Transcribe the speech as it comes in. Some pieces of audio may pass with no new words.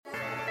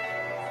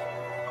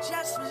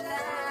Just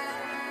relax.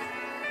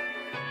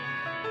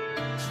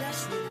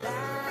 Just relax.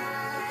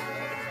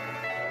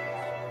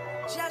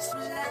 Just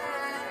relax.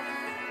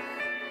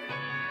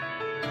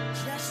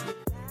 Just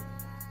relax.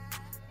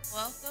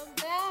 Welcome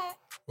back.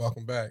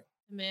 Welcome back.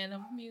 The Man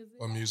of Music.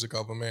 On Music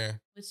Over Man,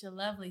 With your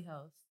lovely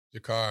host,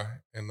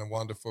 Jakar and the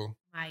wonderful.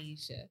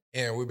 Maisha.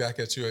 And we're back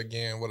at you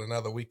again with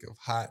another week of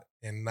hot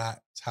and not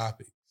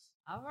topics.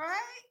 All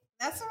right.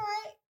 That's all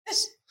right.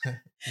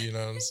 You know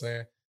what I'm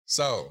saying?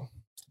 So,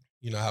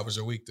 how was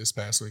your week this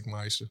past week,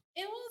 Maisha?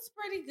 It was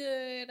pretty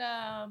good.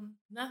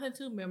 Nothing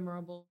too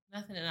memorable.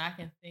 Nothing that I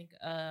can think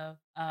of.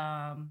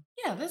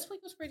 This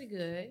week was pretty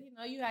good.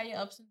 You had your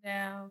ups and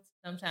downs.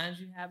 Sometimes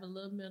you have a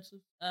little mental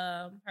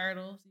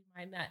hurdles you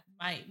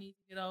might need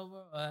to get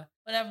over or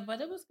whatever.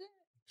 But it was good.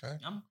 Okay.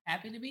 I'm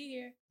happy to be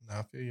here. No,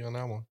 I feel you on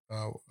that one.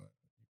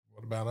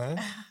 What about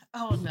that?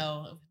 Oh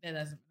no, that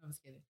doesn't. I'm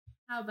just kidding.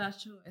 How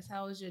about yours?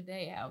 How was your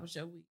day? How was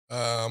your week?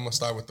 I'm gonna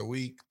start with the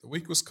week. The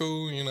week was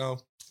cool.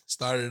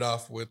 Started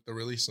off with the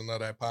releasing of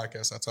that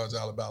podcast I told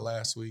y'all about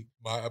last week.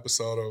 My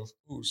episode of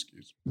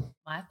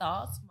My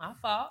thoughts, my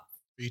fault.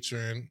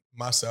 featuring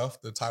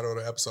myself. The title of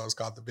the episode is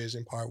called The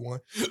Vision Part 1.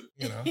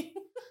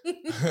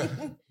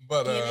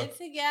 But get it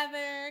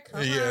together.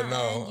 Come get it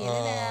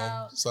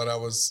out. So that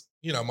was,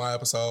 my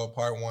episode,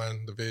 Part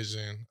 1, The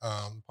Vision.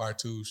 Part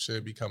 2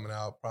 should be coming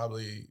out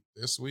probably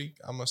this week,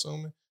 I'm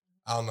assuming.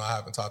 I don't know. I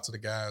haven't talked to the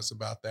guys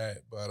about that,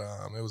 but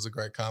it was a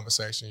great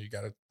conversation.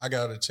 I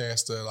got a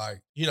chance to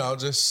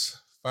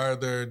just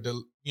further,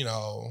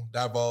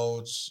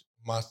 divulge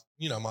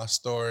my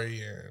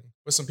story and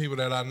with some people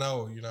that I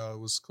know. It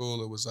was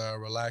cool. It was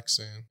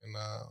relaxing and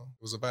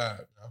it was a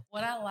vibe.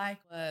 What I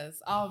liked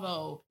was,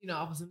 although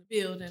I was in the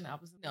building, I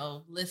was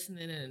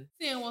listening and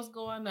seeing what's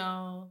going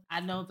on. I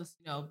know this,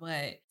 but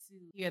to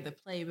hear the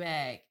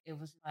playback, it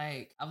was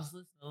like I was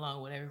listening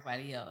along with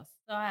everybody else.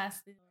 So I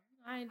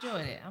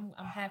enjoyed it.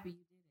 I'm happy you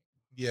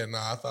did it.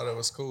 Yeah, I thought it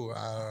was cool.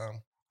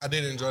 I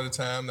did enjoy the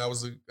time. That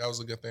was a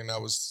good thing.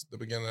 That was the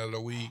beginning of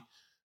the week.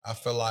 I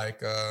feel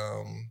like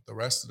the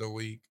rest of the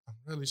week, I'm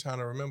really trying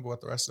to remember what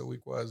the rest of the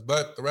week was.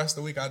 But the rest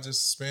of the week, I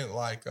just spent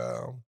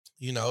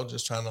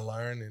just trying to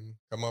learn and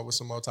come up with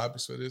some more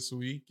topics for this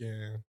week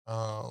and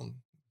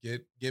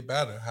get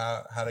better.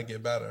 How to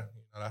get better.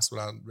 That's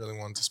what I really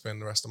wanted to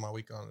spend the rest of my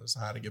week on, is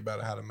how to get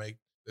better, how to make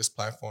this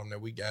platform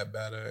that we got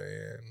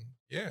better. And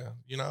yeah,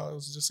 it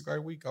was just a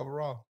great week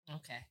overall.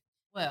 Okay.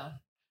 Well,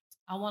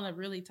 I want to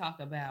really talk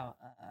about,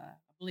 I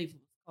believe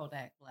it was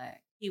Kodak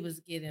Black. He was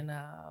getting, is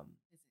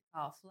it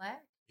called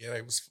flack? Yeah,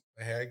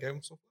 they had gave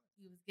him some flack.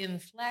 He was getting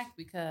flack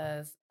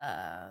because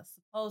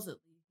supposedly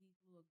he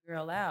flew a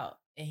girl out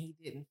and he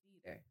didn't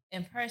feed her.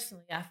 And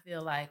personally, I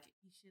feel like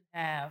he should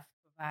have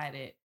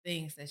provided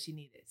things that she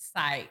needed.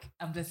 Psych.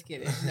 I'm just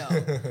kidding. No.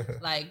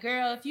 Like,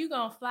 girl, if you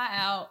going to fly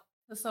out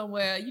to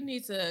somewhere, you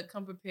need to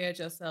come prepared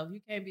yourself. You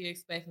can't be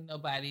expecting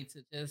nobody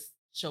to just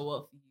show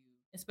up for you,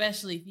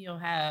 especially if you don't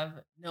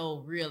have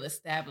no real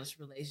established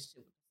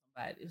relationship with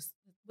somebody,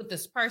 with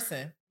this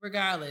person.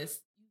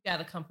 Regardless, you got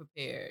to come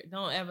prepared.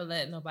 Don't ever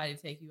let nobody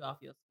take you off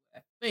your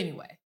square. But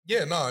anyway.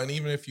 Yeah, no, and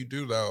even if you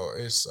do, though,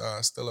 it's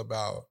still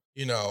about,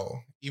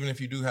 even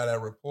if you do have that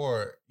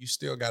report, you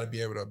still got to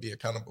be able to be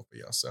accountable for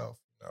yourself,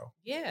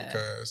 Yeah.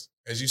 Because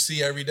as you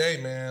see every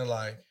day, man,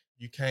 like,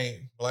 you can't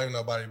blame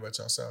nobody but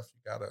yourself.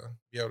 You got to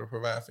be able to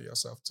provide for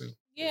yourself, too.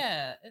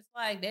 Yeah, it's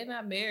like they're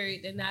not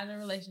married. They're not in a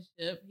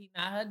relationship. He's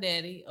not her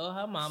daddy or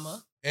her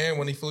mama. And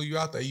when he flew you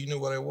out there, you knew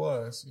what it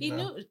was.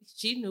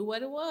 She knew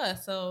what it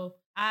was. So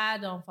I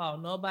don't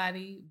fault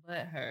nobody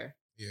but her.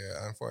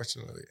 Yeah,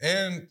 unfortunately.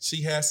 And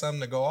she had something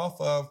to go off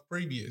of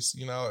previous.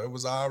 It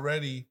was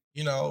already,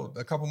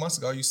 a couple months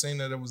ago, you seen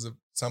that it was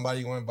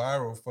somebody went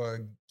viral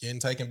for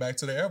getting taken back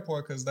to the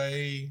airport because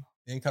they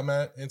didn't come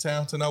out in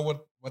town to know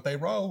what their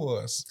role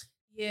was.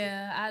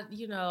 Yeah, I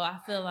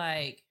feel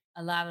like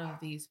a lot of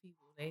these people,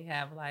 they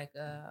have like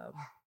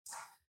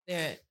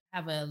they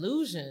have an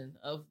illusion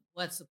of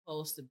what's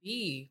supposed to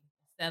be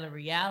instead of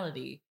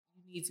reality.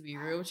 You need to be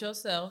real with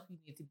yourself. You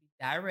need to be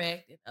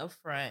direct and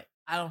upfront.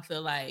 I don't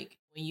feel like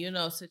when you're in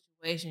those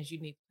situations, you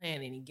need to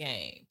plan any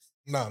games.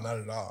 No, not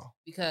at all.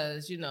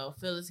 Because,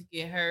 feelings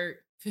get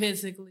hurt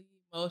physically,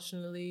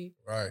 emotionally.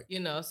 Right.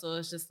 So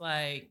it's just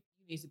like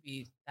you need to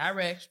be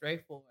direct,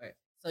 straightforward,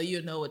 so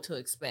you know what to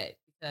expect,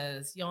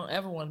 because you don't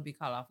ever want to be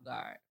caught off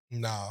guard.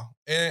 No.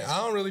 And I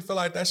don't really feel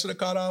like that should have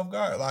caught off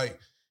guard. Like,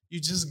 you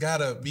just got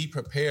to be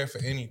prepared for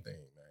anything,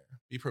 man.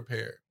 Be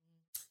prepared. Yeah,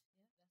 that's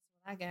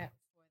what I got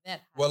for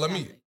that. Well, let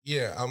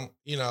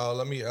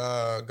me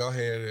go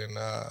ahead and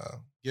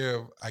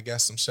give, I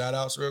guess, some shout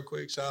outs real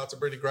quick. Shout out to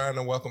Brittany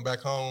Griner. Welcome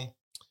back home.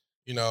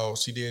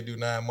 She did do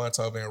 9 months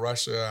over in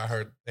Russia. I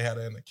heard they had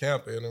her in the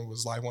camp, and it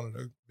was like one of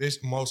the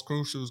most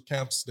crucial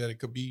camps that it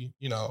could be,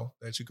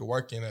 that you could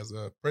work in as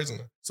a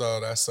prisoner. So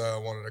that's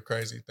one of the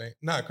crazy things.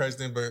 Not crazy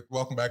thing, but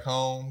welcome back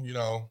home.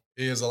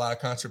 It is a lot of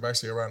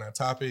controversy around that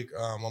topic.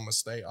 I'm going to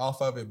stay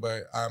off of it,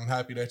 but I'm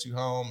happy that you're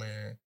home,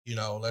 and,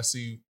 let's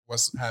see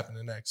what's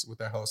happening next with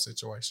that whole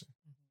situation.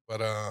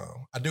 But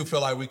I do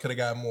feel like we could have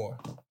got more.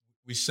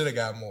 We should have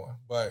got more,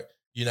 but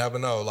you never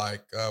know.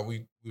 Like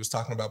we was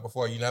talking about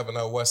before, you never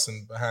know what's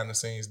in behind the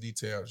scenes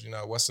details.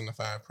 What's in the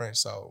fine print.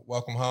 So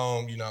welcome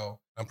home.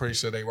 I'm pretty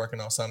sure they working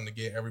on something to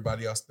get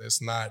everybody else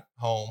that's not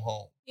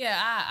home. Yeah,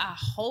 I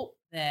hope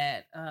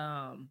that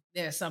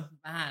there's something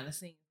behind the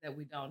scenes that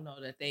we don't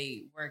know that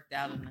they worked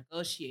out and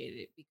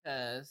negotiated,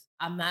 because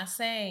I'm not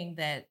saying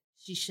that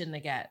she shouldn't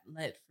have got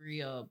let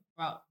free or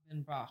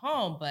been brought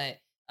home, but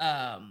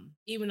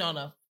even on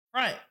the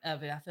front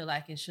of it, I feel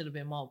like it should have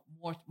been more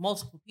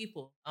multiple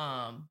people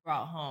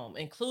brought home,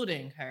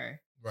 including her,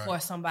 Right.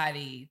 for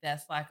somebody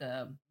that's like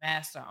a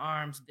master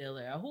arms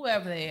dealer or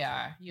whoever they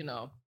are.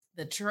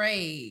 The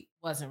trade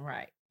wasn't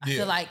right. I Yeah.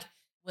 feel like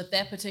with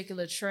that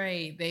particular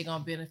trade, they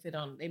benefited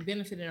on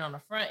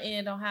the front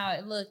end on how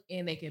it looked,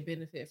 and they can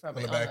benefit from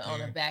On it the back on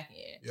the end. back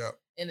end. Yep.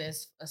 And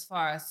as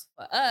far as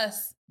for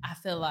us, I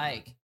feel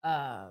like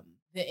the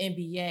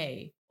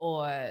NBA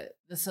or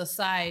the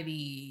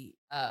society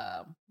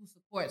who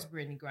supports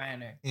Brittany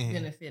Griner Mhm.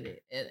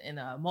 benefited in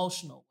an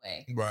emotional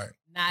way, Right.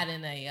 not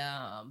in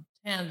a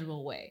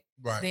tangible way.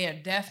 Right. They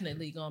are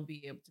definitely going to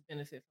be able to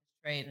benefit from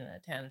trade in a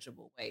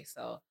tangible way.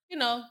 So,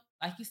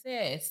 like you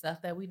said, it's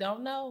stuff that we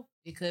don't know.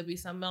 It could be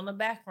something on the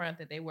back front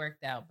that they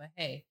worked out, but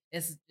hey,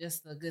 it's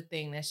just a good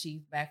thing that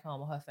she's back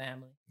home with her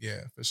family.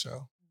 Yeah, for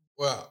sure.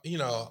 Well,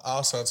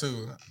 also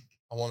too,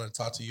 I want to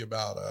talk to you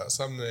about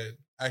something that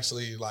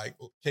actually like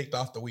kicked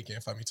off the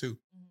weekend for me too.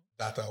 Mhm.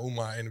 Dr.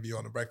 Umar interview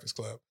on the Breakfast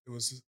Club. It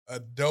was a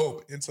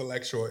dope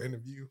intellectual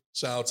interview.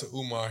 Shout out to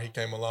Umar. He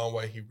came a long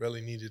way. He really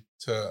needed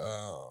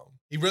to,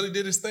 he really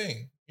did his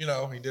thing. He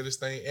did his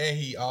thing. And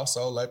he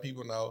also let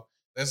people know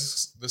the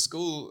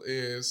school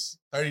is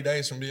 30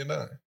 days from being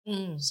done.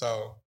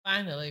 So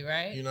finally,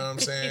 right? You know what I'm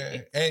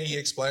saying? And he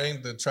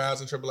explained the trials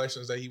and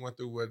tribulations that he went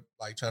through with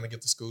like trying to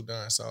get the school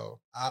done. So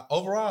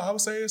overall, I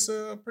would say it's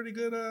a pretty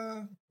good,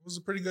 it was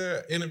a pretty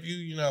good interview.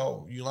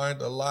 You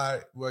learned a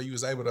lot where you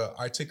was able to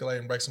articulate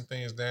and break some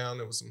things down.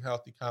 There was some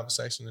healthy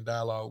conversation and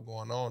dialogue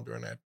going on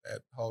during that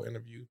whole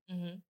interview.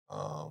 Mm-hmm.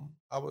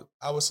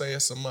 I would say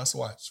it's a must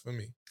watch for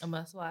me. A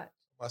must watch.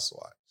 Must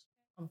watch.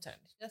 I'm turning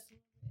just a little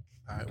bit.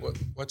 All right,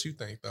 what you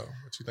think though?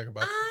 What you think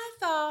about? I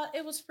thought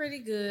it was pretty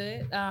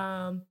good.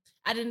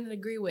 I didn't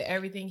agree with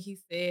everything he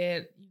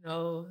said.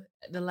 The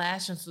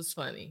lashings was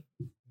funny.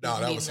 No,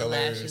 that was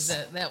hilarious.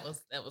 That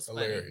was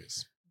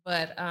hilarious.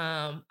 Funny. But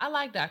I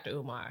like Dr.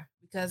 Umar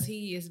because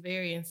he is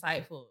very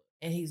insightful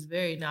and he's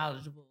very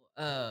knowledgeable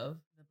of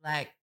the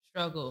Black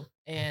struggle,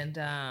 and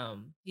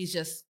he's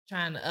just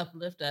trying to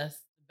uplift us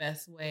the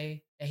best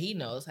way that he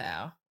knows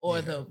how,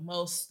 or the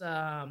most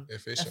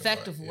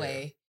effective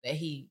way that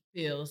he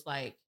feels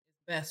like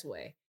the best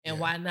way. And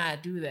why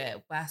not do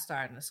that by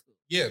starting a school?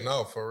 Yeah,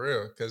 no, for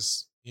real.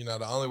 Because,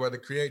 the only way to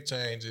create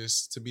change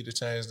is to be the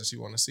change that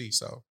you want to see.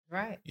 So,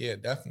 right. Yeah,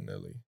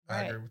 definitely. Right.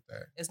 I agree with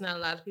that. It's not a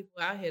lot of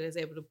people out here that's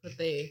able to put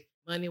their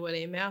money where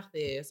their mouth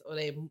is, or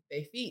their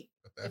feet.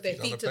 Put their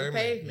feet to the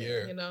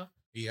pavement, Yeah.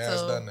 He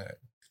has done that.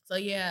 So,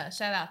 yeah,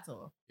 shout out to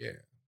him. Yeah.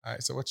 All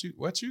right. So, what you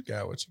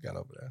got? What you got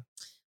over there?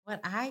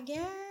 What I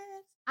guess?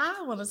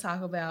 I want to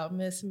talk about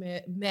Miss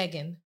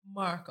Meghan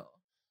Markle.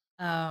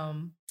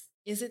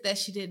 Is it that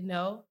she didn't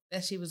know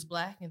that she was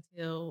Black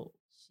until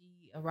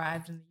she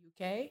arrived in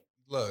the UK?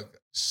 Look,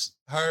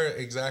 her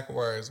exact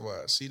words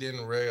was she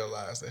didn't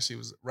recognize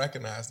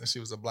that she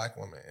was a Black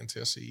woman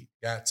until she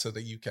got to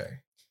the UK.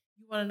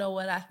 You want to know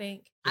what I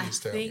think?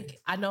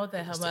 I know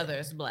that her mother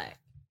is Black,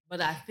 but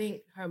I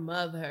think her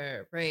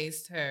mother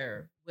raised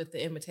her with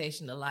the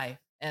imitation of life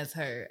as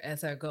her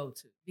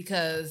go-to,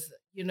 because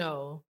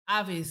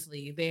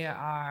obviously there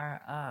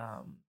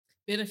are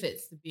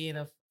benefits to being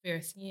of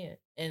fair skin,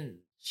 and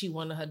she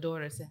wanted her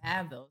daughter to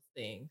have those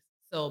things.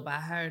 So by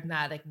her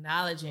not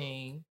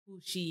acknowledging who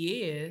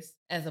she is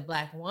as a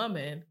Black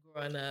woman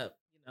growing up,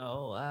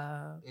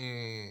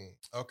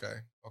 Okay.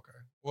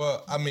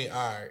 Well, I mean,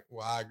 all right.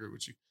 Well, I agree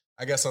with you.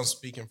 I guess I'm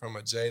speaking from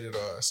a jaded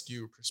or a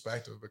skewed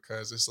perspective,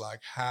 because it's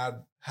like,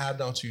 how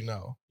don't you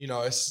know?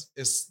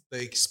 It's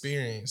the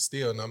experience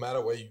still. No matter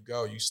where you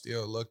go, you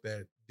still looked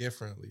at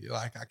differently.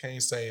 Like, I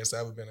can't say it's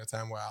ever been a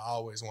time where I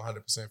always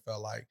 100%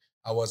 felt like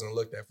I wasn't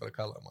looked at for the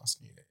color of my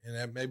skin.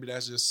 And maybe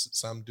that's just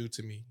something due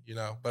to me,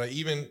 But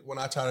even when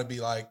I try to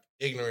be like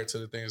ignorant to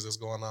the things that's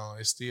going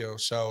on, it still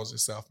shows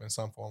itself in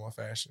some form or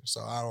fashion.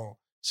 So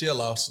she a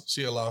lost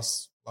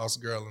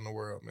girl in the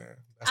world, man.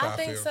 That's how I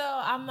think feel. So.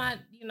 I'm not,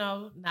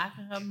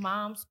 knocking her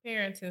mom's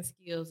parenting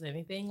skills,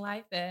 anything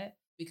like that,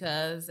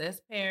 because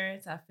as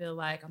parents, I feel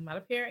like I'm not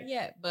a parent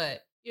yet,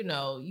 but you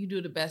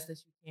do the best that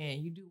you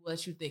can. You do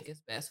what you think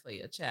is best for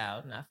your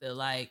child. And I feel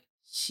like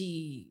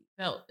she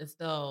felt as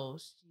though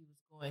she was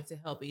going to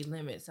help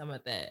eliminate some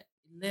of that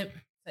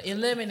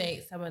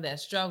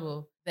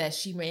struggle that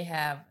she may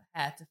have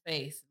had to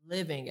face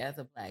living as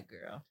a Black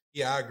girl.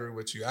 Yeah, I agree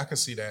with you. I can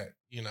see that.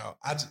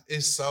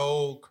 It's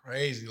so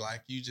crazy.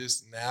 Like, you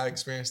just now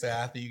experienced that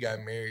after you got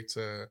married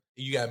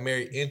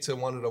into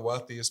one of the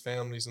wealthiest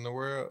families in the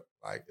world.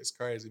 Like, it's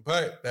crazy.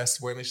 But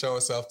that's when it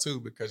shows itself too,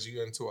 because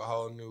you're into a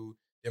whole new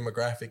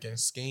demographic and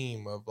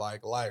scheme of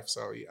like life.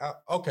 So yeah,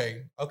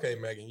 okay,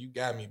 Megan, you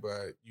got me,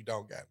 but you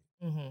don't got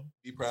me. Mm-hmm.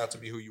 Be proud to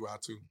be who you are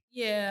too.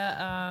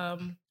 Yeah,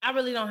 I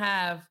really don't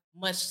have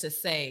much to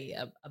say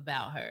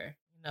about her,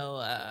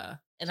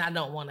 and I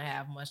don't want to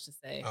have much to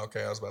say.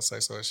 Okay, I was about to say,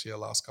 so is she a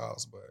lost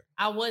cause? But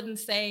I wouldn't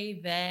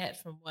say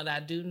that from what I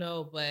do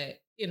know, but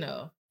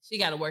she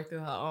got to work through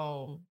her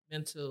own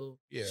mental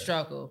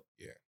struggle.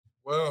 Yeah.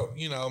 Well,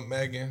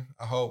 Megan,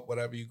 I hope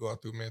whatever you go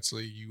through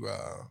mentally, you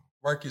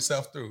work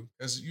yourself through.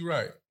 Because you're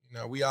right.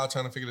 We all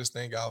trying to figure this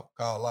thing out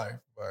called life.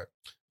 But,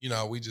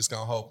 we just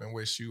going to hope and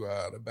wish you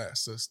the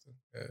best, sister.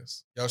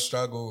 Because your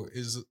struggle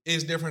is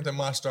different than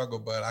my struggle,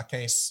 but I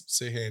can't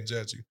sit here and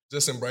judge you.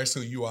 Just embrace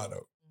who you are,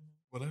 though.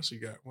 What else you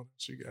got? What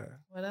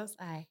else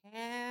I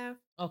have?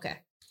 Okay.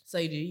 So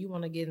do you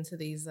want to get into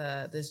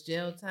this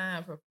jail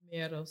time for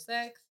premarital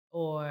sex?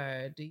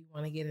 Or do you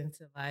want to get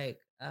into like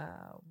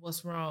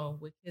what's wrong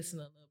with kissing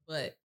a little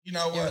butt? You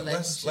know what?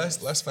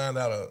 Let's find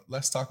out.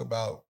 Let's talk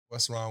about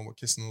what's wrong with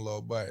kissing a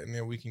little butt, and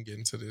then we can get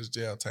into this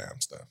jail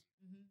time stuff.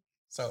 Mm-hmm.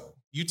 So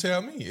you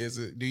tell me,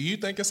 do you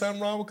think it's something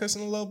wrong with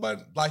kissing a little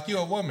butt? Like you're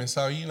a woman,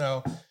 so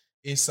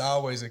it's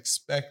always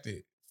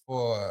expected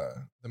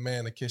for the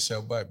man to kiss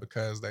your butt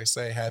because they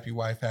say happy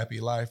wife,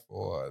 happy life,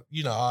 or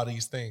all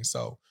these things.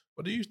 So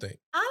what do you think?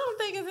 I don't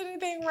think there's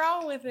anything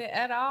wrong with it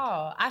at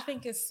all. I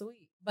think it's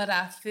sweet. But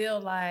I feel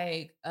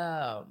like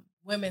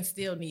women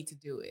still need to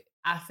do it.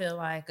 I feel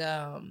like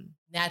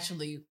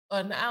naturally, or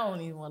I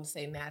don't even want to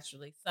say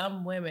naturally,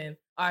 some women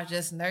are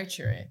just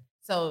nurturing.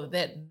 So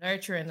that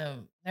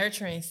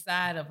nurturing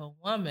side of a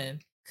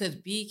woman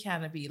could be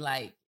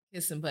like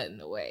kissing butt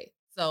in a way.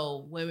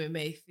 So women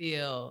may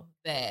feel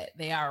that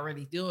they are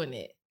already doing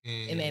it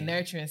in that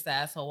nurturing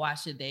side. So why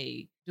should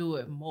they do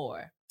it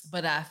more?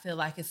 But I feel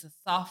like it's a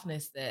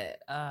softness that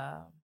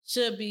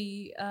should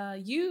be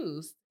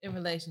used in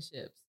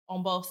relationships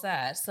on both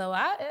sides. So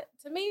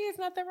to me, there's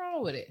nothing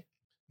wrong with it.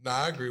 No,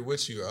 I agree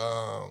with you.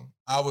 The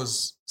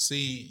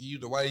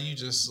way you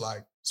just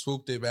like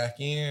swooped it back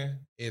in,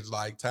 it's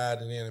like tied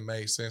it in and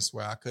made sense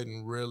where I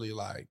couldn't really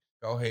like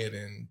go ahead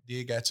and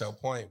dig at your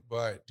point.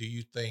 But do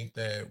you think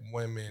that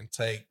women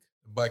take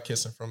butt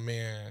kissing from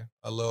men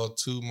a little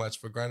too much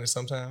for granted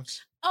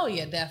sometimes? Oh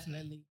yeah,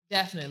 definitely.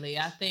 Definitely.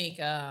 I think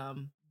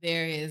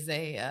there is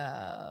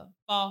a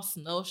false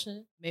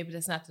notion, maybe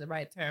that's not the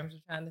right terms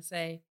I'm trying to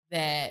say,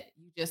 that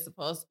you're just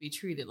supposed to be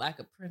treated like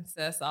a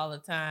princess all the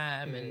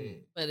time.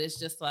 But it's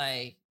just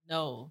like,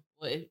 no,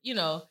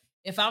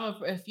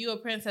 if you're a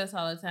princess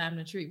all the time,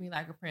 then treat me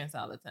like a prince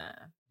all the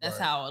time. That's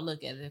right. How I would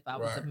look at it if I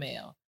was a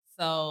male.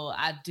 So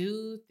I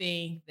do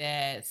think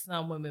that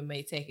some women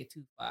may take it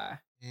too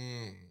far.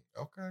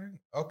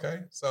 Okay.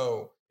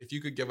 So if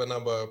you could give a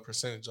number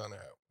percentage on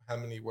that, how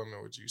many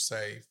women would you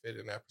say fit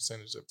in that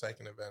percentage of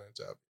taking advantage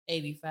of it?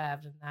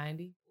 85 to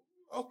 90.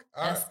 Okay.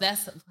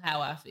 That's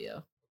how I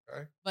feel.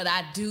 Okay. But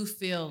I do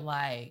feel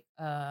like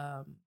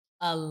a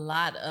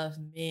lot of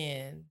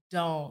men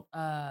don't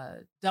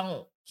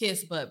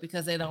kiss butt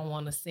because they don't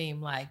want to seem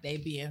like they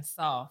being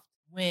soft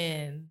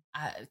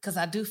because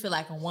I do feel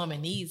like a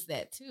woman needs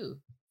that too.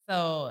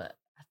 So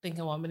I think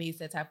a woman needs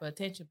that type of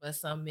attention, but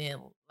some men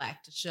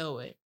like to show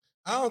it.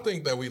 I don't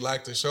think that we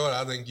like to show it.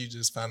 I think you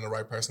just find the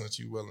right person that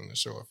you're willing to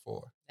show it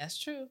for.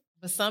 That's true.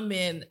 But some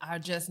men are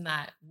just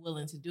not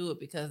willing to do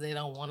it because they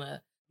don't want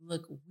to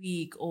look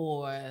weak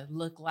or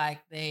look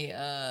like they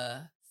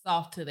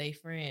soft to their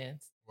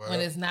friends. When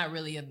it's not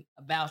really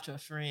about your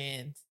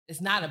friends.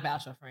 It's not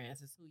about your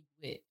friends. It's who you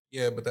with.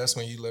 Yeah, but that's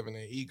when you live in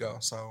an ego.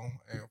 So,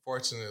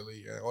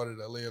 unfortunately, in order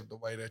to live the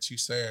way that you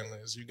saying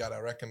is, you got to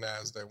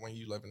recognize that when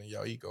you living in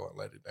your ego and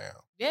let it down.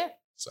 Yeah.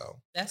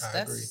 So I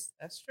agree.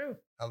 That's true.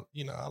 I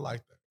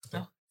like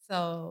that.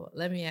 So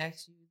let me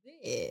ask you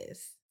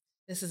this.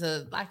 This is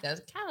not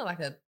a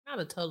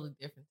totally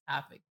different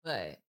topic,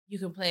 but you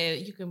can play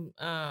it. You can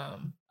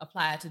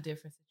apply it to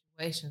different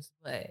situations.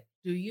 But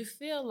do you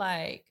feel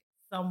like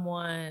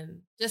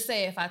someone, just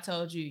say if I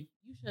told you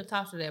should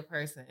talk to that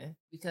person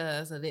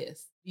because of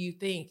this, do you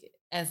think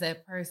as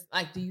that person,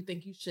 do you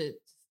think you should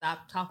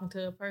stop talking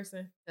to a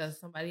person because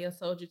somebody else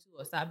told you to,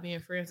 or stop being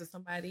friends with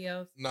somebody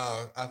else?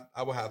 No,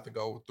 I would have to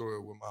go through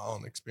it with my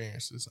own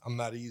experiences. I'm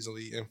not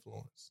easily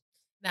influenced.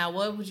 Now,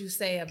 what would you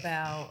say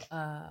about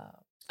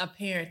a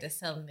parent that's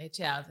telling their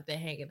child that they're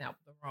hanging out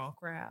with the wrong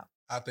crowd?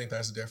 I think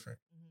that's different.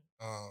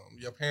 Mm-hmm.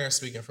 Your parents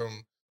speaking from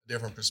a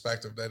different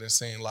perspective that is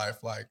seeing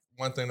life. Like,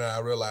 one thing that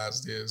I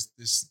realized is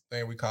this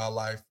thing we call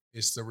life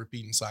is the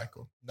repeating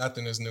cycle.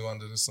 Nothing is new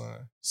under the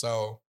sun.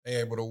 So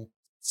they're able to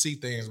see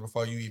things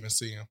before you even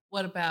see them.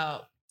 What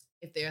about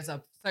if there's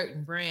a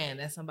certain brand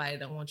that somebody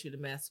don't want you to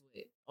mess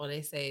with, or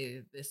they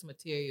say this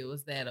material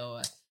is that,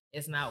 or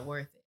it's not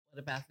worth it?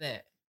 What about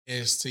that?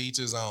 It's to each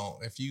his own.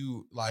 If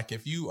you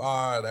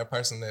are that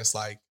person that's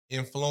like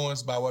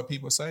influenced by what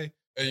people say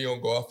and you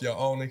don't go off your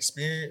own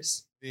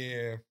experience,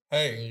 then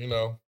hey,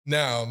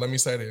 Now let me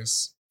say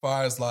this. As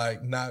far as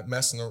like not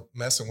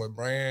messing with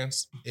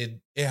brands,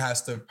 it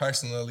has to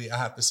personally, I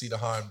have to see the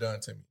harm done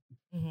to me.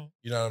 Mm-hmm.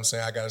 You know what I'm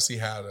saying? I got to see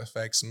how it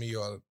affects me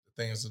or the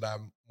things that I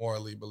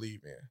morally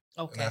believe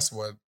in. Okay. And that's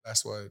what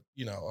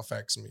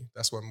affects me.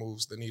 That's what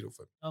moves the needle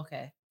for me.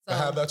 Okay. But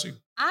how about you?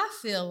 I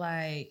feel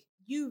like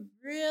you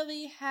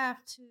really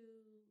have to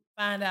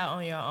find out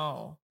on your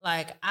own.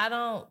 Like,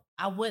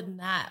 I would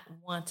not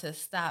want to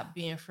stop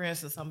being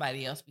friends with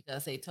somebody else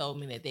because they told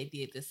me that they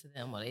did this to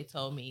them, or they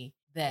told me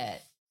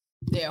that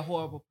they're a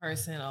horrible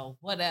person or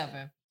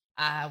whatever.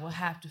 I will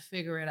have to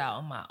figure it out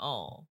on my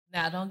own.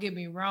 Now, don't get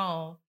me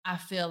wrong. I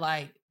feel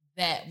like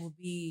that will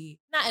be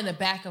not in the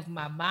back of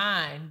my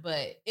mind,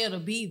 but it'll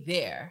be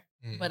there.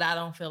 But I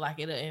don't feel like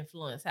it'll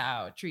influence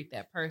how I would treat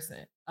that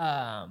person,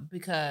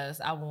 because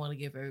I want to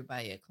give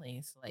everybody a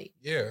clean slate.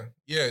 Yeah.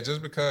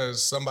 Just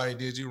because somebody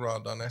did you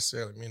wrong don't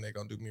necessarily mean they're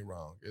gonna do me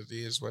wrong. It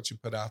is what you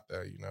put out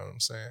there. You know what I'm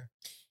saying?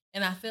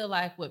 And I feel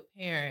like with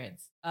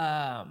parents,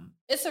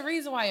 it's a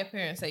reason why your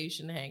parents say you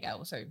shouldn't hang out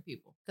with certain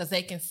people, because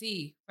they can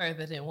see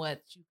further than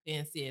what you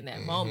can see in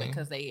that moment,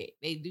 because they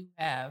do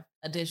have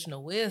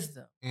additional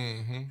wisdom.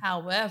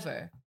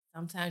 However,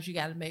 sometimes you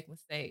got to make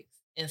mistakes,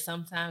 and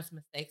sometimes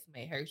mistakes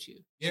may hurt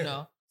you. Yeah. You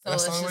know, so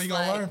that's it's the only way just you're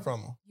gonna like, learn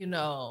from them. you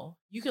know,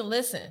 you can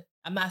listen.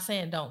 I'm not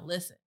saying don't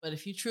listen, but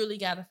if you truly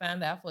got to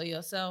find out for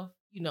yourself,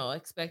 you know,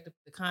 expect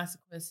the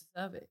consequences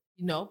of it,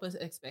 you know, but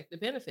expect the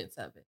benefits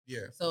of it.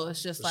 Yeah. So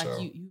it's just For like sure.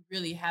 you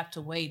really have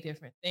to weigh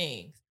different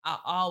things. I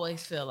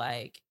always feel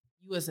like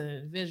you as an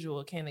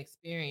individual can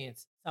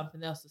experience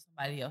something else with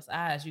somebody else's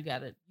eyes. You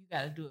gotta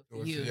do it for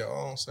Do it you. for your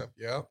own self.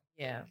 Yep.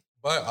 Yeah.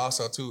 But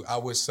also too, I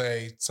would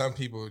say some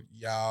people,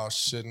 y'all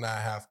should not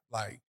have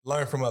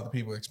learn from other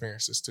people's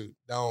experiences too.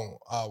 Don't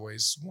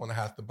always want to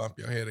have to bump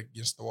your head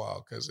against the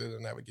wall, because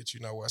it'll never get you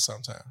nowhere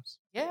sometimes.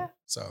 Yeah.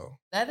 So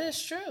that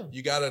is true.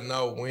 You gotta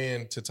know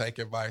when to take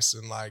advice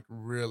and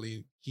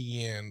really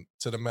key in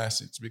to the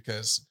message,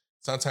 because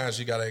sometimes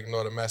you gotta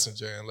ignore the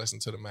messenger and listen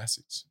to the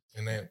message,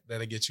 and then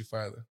that'll get you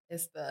further.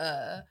 It's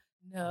the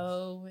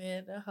know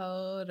when to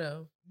hold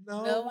 'em,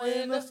 Know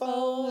when to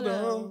fold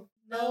 'em,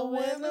 know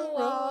when to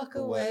walk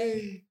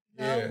away.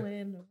 know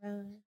when to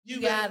run.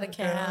 You gotta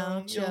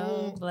count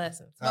your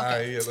blessings. Okay. All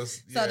right, yeah,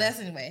 let's. So that's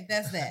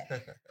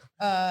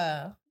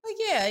that. But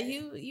yeah,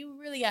 you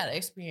really gotta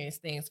experience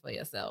things for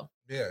yourself.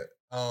 Yeah.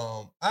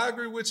 I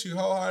agree with you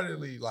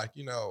wholeheartedly.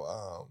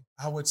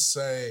 I would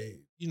say,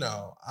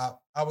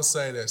 I would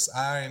say this.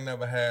 I ain't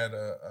never had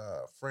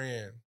a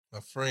friend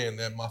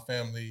that my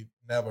family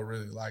never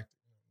really liked.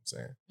 You know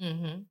what I'm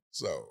saying?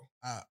 So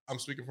I'm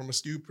speaking from a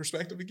skewed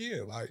perspective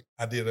again. Like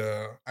I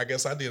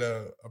guess I did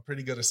a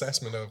pretty good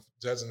assessment of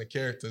judging the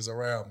characters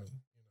around me, to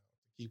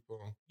keep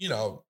them,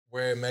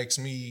 where it makes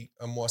me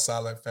a more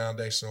solid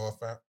foundation or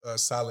a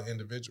solid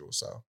individual.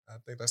 So I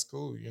think that's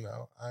cool.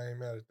 I ain't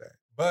mad at that.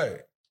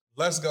 But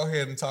let's go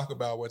ahead and talk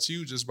about what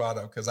you just brought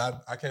up, because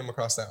I came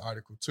across that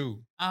article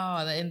too.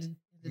 Oh, the Indonesia?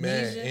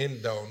 Man,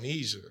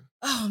 Indonesia.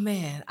 Oh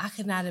man, I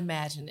could not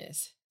imagine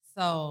this.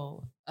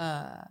 So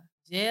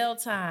jail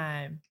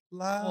time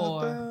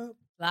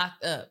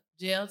locked up.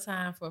 Jail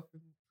time for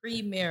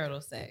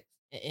premarital sex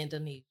in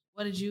Indonesia.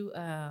 What did you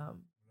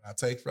I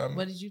take from it?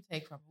 What did you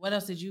take from it? What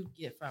else did you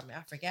get from it?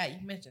 I forgot. You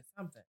mentioned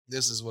something.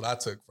 This is what I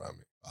took from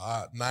it.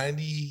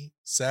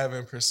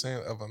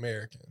 97% of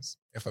Americans,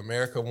 if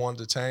America wanted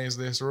to change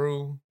this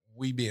rule,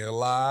 we being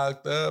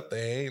locked up.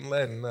 They ain't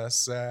letting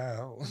us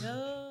out.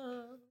 No.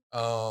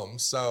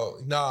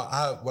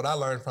 What I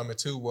learned from it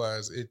too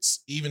was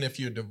it's even if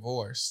you're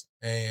divorced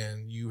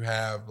and you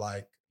have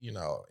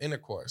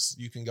intercourse,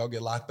 you can go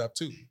get locked up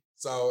too.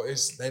 So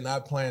they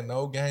not playing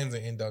no games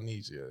in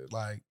Indonesia.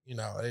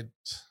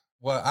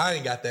 Well, I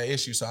ain't got that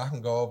issue, so I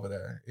can go over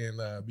there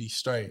and be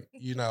straight,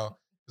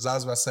 because I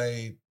was about to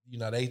say,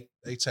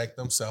 they check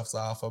themselves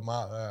off of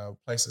my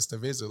places to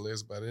visit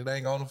list, but it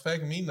ain't gonna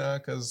affect me none,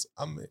 because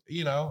I'm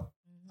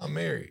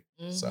married.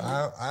 So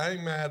I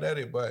ain't mad at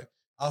it. But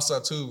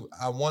also too,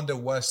 I wonder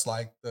what's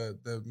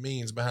the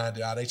means behind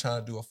it. Are they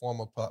trying to do a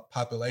form of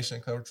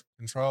population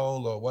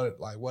control, or what?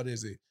 What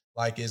is it?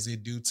 Is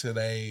it due to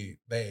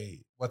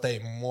what they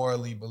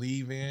morally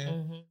believe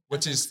in?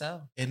 Which is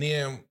so. And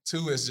then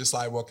too, it's just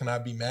well, can I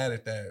be mad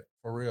at that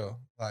for real?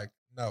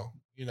 No,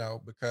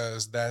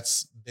 because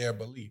that's their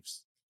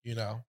beliefs.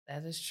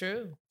 That is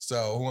true.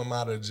 So who am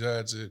I to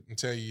judge it and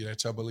tell you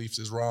that your beliefs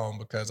is wrong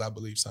because I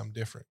believe something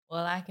different?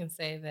 Well, I can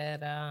say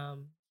that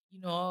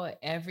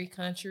every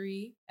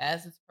country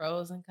has its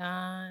pros and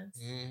cons,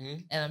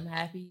 and I'm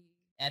happy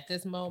at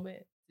this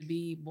moment to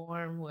be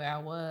born where I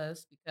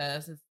was,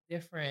 because it's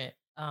different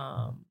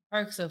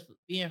perks of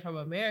being from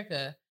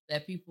America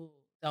that people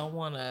don't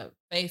want to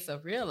face or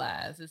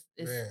realize.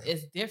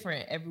 It's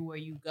different everywhere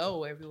you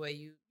go, everywhere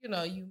you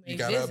may you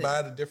gotta visit.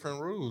 abide the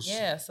different rules.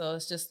 Yeah, so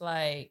it's just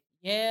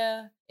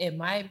it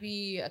might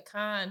be a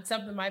con.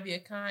 Something might be a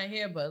con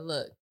here, but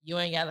look, you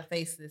ain't gotta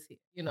face this here.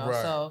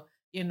 Right. So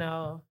you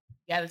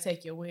gotta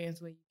take your wins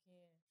when you can.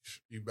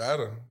 You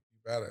better.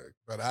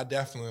 But I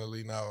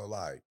definitely know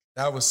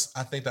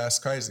I think that's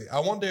crazy. I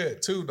wonder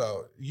too,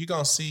 though. You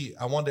gonna see?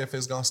 I wonder if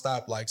it's gonna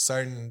stop like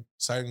certain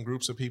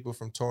groups of people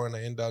from touring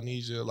to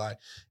Indonesia. Like,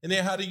 and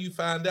then how do you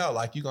find out?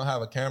 Like, you gonna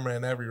have a camera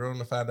in every room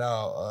to find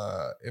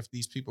out if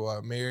these people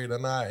are married or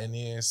not, and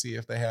then see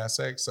if they have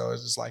sex. So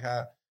it's just like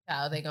how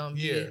they gonna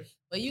Yeah. be.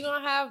 But you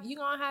gonna have your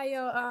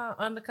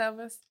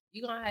undercovers.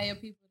 You gonna have your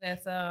people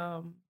that's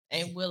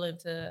ain't willing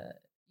to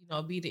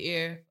be the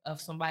ear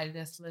of somebody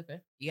that's slipping.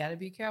 You gotta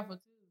be careful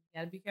too. You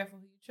gotta be careful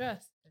who you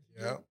trust.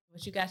 Yeah.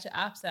 But you got your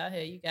ops out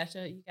here. You got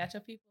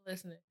your people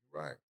listening.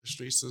 right. The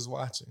streets is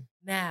watching.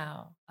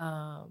 Now,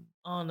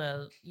 on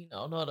a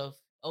note of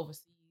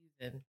overseas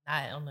and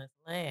not on this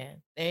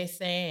land, they're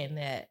saying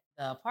that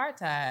the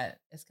apartheid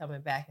is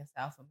coming back in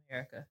South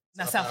America.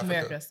 Not South South Africa.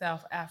 America,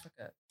 South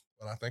Africa.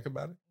 When I think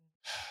about it,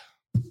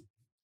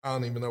 I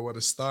don't even know where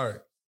to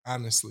start.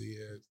 Honestly,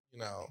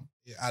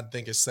 I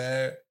think it's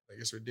sad. I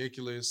think it's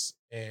ridiculous,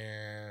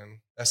 and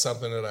that's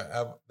something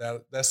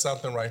that's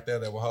something right there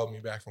that will hold me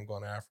back from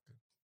going to Africa.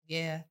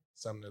 Yeah.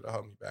 Something that'll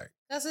hold me back.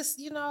 Because it's,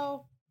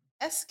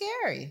 that's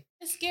scary.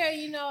 It's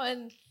scary,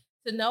 and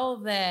to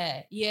know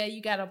that, yeah,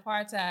 you got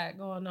apartheid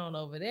going on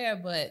over there,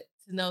 but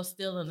to know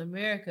still in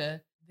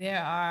America,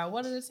 there are,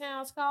 what are the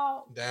towns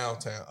called?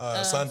 Downtown,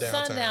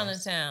 sundown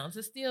towns.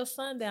 It's still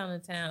sundown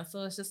in town.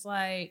 So it's just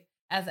like,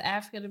 as an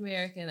African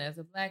American, as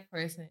a Black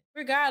person,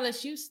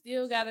 regardless, you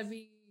still got to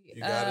be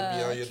You gotta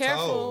be on your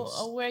careful toes.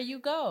 of where you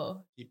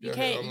go. Keep You your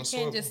head can't on you the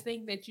can't swivel. just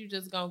think that you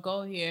just gonna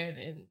go here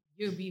and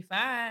you'll be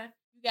fine.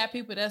 You got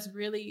people that's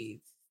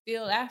really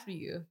still after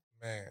you,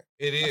 Man,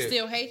 it or is.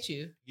 still hate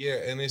you. Yeah,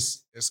 and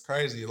it's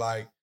crazy.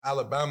 Like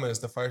Alabama is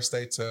the first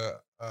state to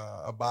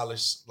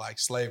abolish like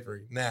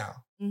slavery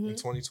now in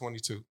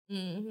 2022.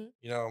 Mm-hmm.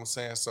 You know what I'm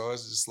saying? So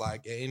it's just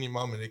like at any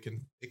moment it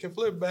can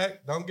flip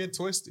back. Don't get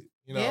twisted.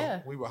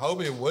 Yeah. We would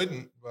hope it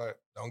wouldn't, but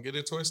don't get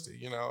it twisted.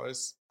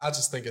 I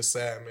just think it's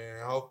sad,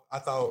 man. I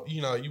thought,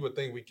 you would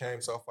think we came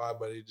so far,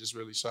 but it just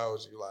really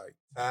shows you like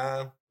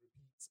time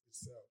repeats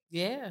itself.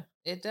 Yeah,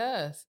 it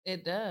does.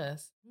 It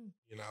does.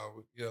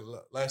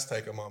 Let's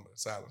take a moment of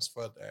silence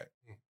for that.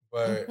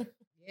 But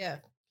Yeah.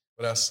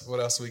 what else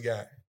we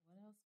got?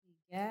 What else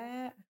we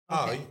got?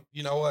 Oh, Okay.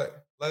 you know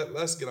what?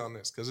 Let's get on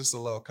this because it's a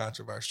little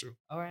controversial.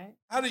 All right.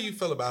 How do you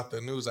feel about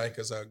the news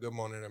anchors of Good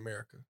Morning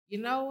America? You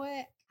know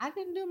what? I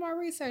didn't do my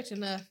research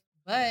enough,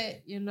 but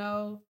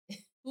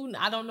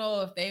I don't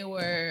know if they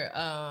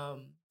were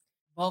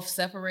both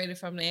separated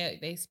from their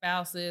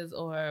spouses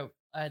or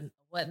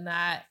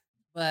whatnot.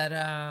 But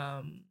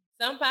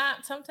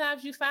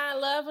sometimes you find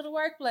love in the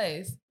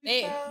workplace.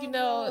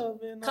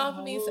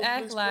 Companies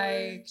act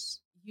like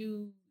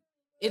you.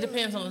 It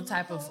depends on the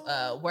type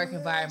of work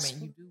environment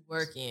you do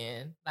work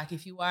in. Like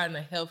if you are in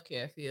the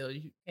healthcare field,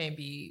 you can't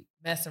be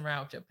messing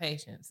around with your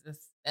patients.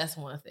 That's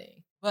one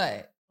thing.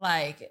 But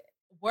like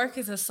work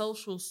is a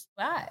social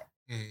spot.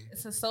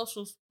 It's a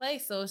social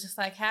place. So it's just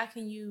like, how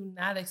can you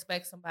not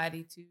expect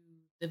somebody to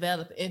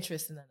develop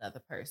interest in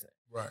another person?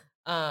 Right.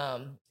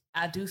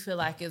 I do feel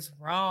like it's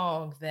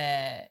wrong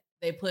that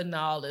they putting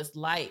all this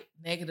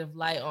negative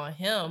light on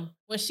him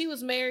when she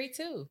was married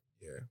too.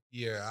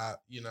 Yeah.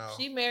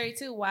 She married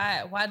too.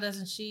 Why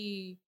doesn't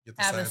she Get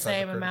the have the same type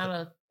same of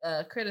amount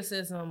of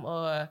criticism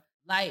or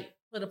light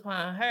put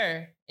upon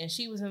her? And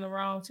she was in the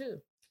wrong too.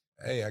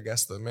 Hey, I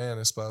guess the man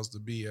is supposed to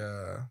be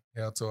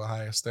held to a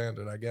higher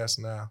standard. I guess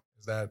now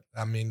that's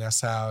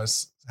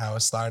how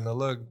it's starting to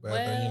look. But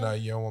Well,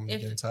 you don't want me to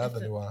if- get into if other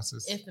the-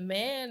 nuances. If the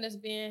man is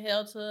being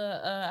held to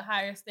a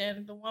higher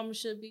standard, the woman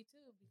should be too.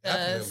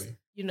 Because Definitely.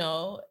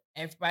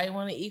 everybody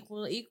want to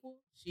equal.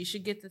 She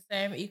should get the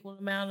same equal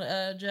amount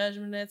of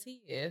judgment as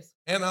he is.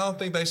 And I don't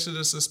think they should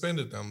have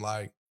suspended them.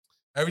 Like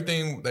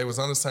everything, they was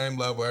on the same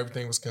level.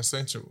 Everything was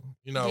consensual.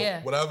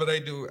 Yeah. Whatever they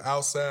do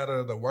outside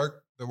of the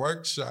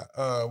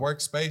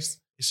workspace,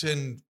 it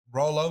shouldn't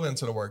roll over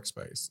into the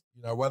workspace.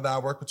 Whether I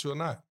work with you or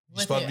not,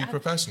 you're supposed to be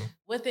professional.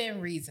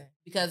 Within reason.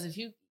 Because if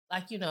you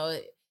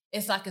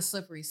it's like a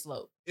slippery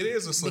slope. It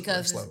is a slippery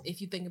Because slope. if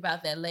you think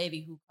about that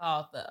lady who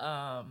called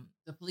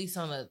the police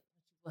on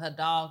her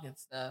dog and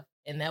stuff,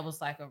 and that was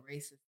like a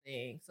racist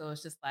thing. So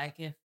it's just like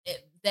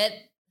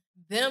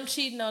them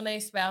cheating on their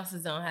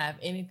spouses don't have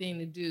anything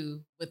to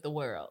do with the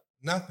world.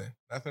 Nothing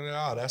at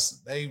all.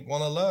 They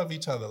want to love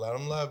each other. Let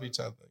them love each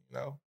other.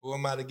 Who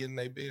am I to get in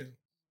their business?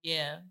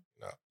 Yeah.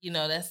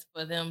 That's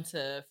for them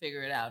to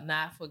figure it out,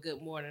 not for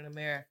Good Morning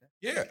America.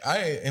 Yeah,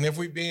 and if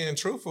we being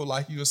truthful,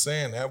 like you were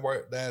saying,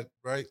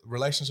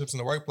 relationships in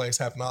the workplace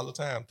happen all the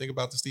time. Think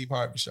about the Steve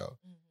Harvey show.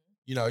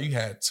 Mm-hmm. You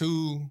had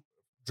two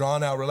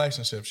drawn out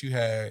relationships. You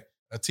had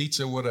a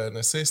teacher with an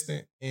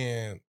assistant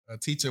and a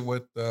teacher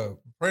with the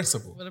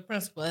principal. With a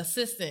principal,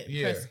 assistant.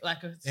 Yeah.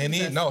 And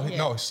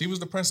she was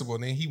the principal,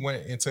 and then he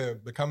went into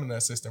becoming the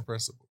assistant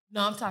principal.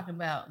 No, I'm talking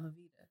about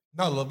Levita.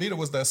 No, Levita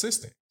was the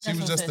assistant. She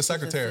was just the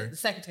secretary. The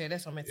secretary.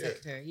 That's what I meant. Yeah.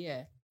 Secretary.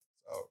 Yeah.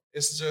 So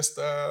it's just,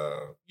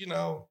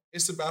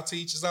 it's about to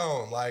each his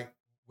own. Like,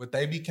 would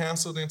they be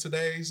canceled in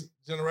today's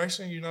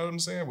generation? You know what I'm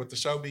saying? Would the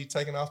show be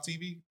taken off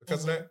TV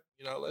because of that?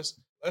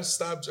 Let's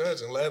stop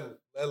judging. Let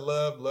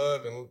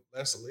love, and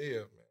let's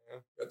live,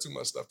 man. Got too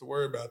much stuff to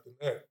worry about than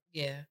that.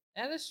 Yeah,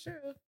 that is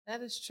true.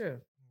 That is true.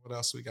 What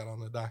else we got on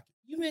the docket?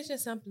 You mentioned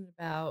something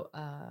about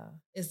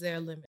is there a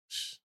limit?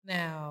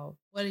 Now,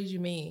 what did you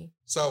mean?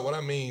 So what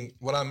I meant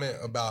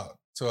about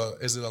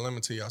is it a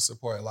limit to your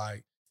support?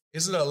 Like,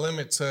 is it a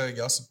limit to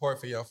your support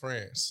for your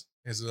friends?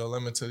 Is it a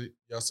limit to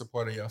your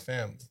support of your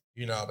family?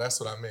 You know, that's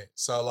what I meant.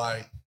 So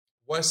like,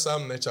 what's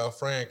something that your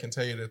friend can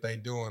tell you that they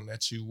doing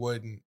that you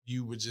wouldn't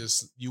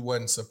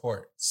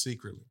support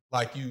secretly?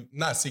 Like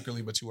not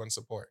secretly, but you wouldn't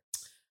support.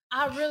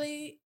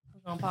 We're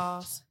gonna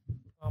pause.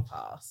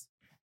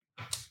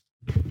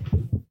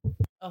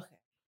 Okay.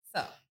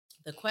 So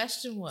the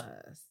question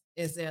was,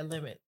 is there a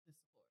limit to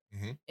support?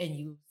 Mm-hmm. And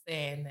you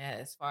saying that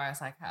as far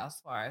as we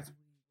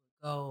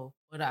would go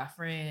with our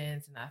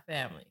friends and our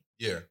family.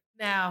 Yeah.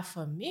 Now,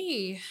 for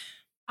me,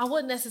 I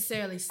wouldn't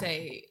necessarily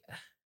say.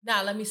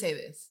 Now, let me say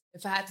this: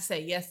 if I had to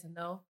say yes and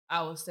no,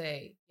 I would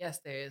say yes.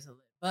 There is a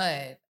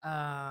limit,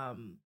 but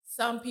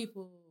some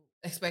people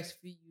expect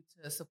for you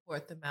to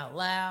support them out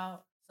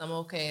loud.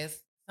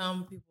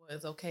 Some people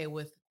is okay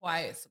with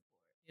quiet support.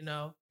 You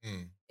know,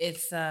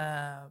 it's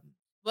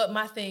But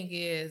my thing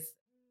is,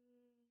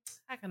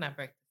 how can I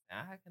break this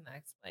down? How can I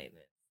explain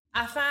this?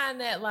 I find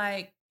that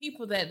like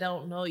people that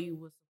don't know you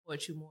will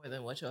support you more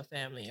than what your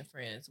family and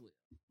friends will.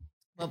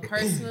 But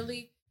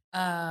personally,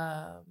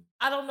 I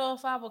don't know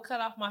if I would cut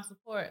off my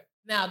support.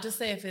 Now, just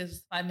say if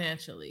it's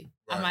financially,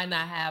 right. I might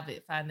not have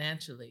it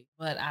financially,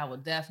 but I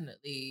would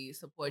definitely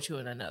support you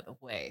in another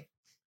way.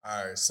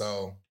 All right.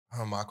 So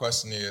my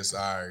question is,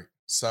 all right.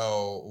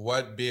 So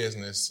what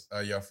business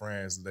are your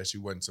friends that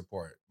you wouldn't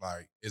support?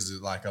 Like, is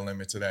it like a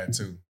limit to that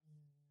too?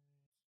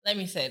 Let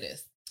me say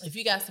this. If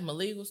you got some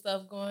illegal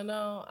stuff going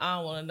on, I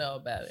don't want to know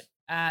about it.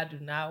 I do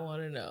not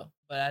want to know,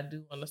 but I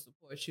do want to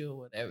support you in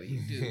whatever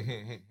you do.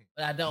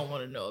 But I don't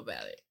want to know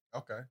about it.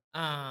 Okay.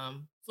 As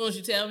soon as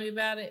you tell me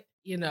about it,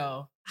 you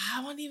know,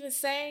 I won't even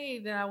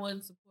say that I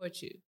wouldn't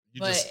support you.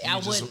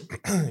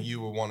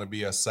 You would want to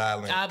be a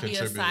silent I'll be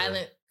a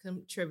silent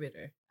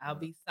contributor. I'll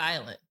be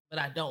silent, but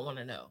I don't want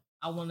to know.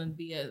 I want to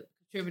be a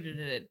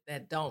contributor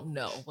that don't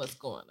know what's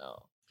going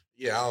on.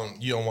 Yeah,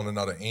 you don't want to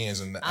know the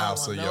ins and the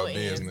outs of your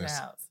business.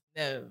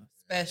 No,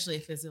 especially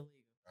if it's illegal.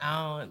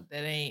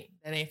 That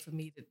ain't for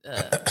me to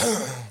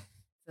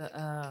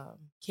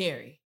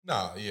carry.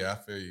 No, yeah, I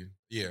feel you.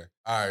 Yeah.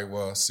 All right.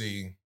 Well,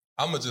 see,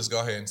 I'm gonna just go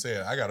ahead and say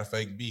it. I got a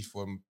fake beef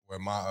with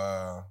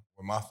my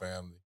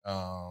family.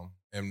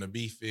 And the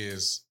beef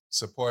is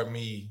support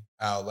me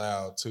out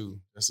loud too,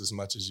 just as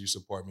much as you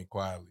support me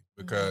quietly.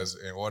 Because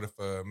in order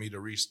for me to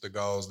reach the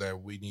goals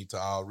that we need to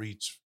all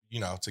reach, you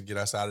know, to get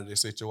us out of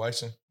this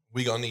situation,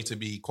 we gonna need to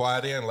be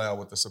quiet and loud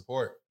with the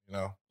support. You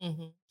know.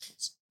 Mm-hmm.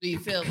 Do you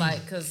feel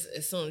like because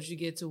as soon as you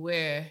get to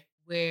where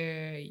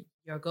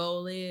your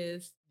goal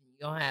is,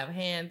 you're gonna have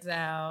hands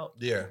out?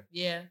 Yeah.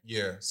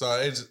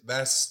 So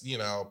that's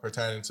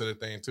pertaining to the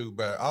thing too,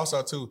 but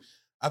also too,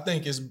 I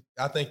think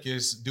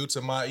it's due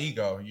to my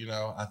ego. You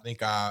know, I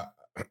think I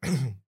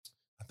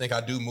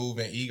do move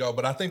in ego,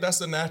 but I think that's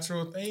the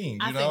natural thing.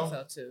 I think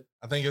so too.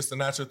 I think it's the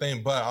natural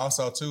thing, but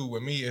also too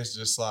with me, it's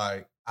just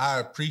like I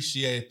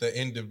appreciate the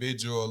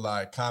individual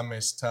like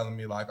comments telling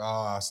me like,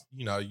 oh,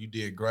 you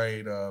did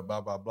great, blah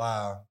blah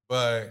blah.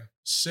 But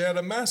share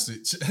the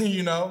message,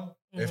 you know.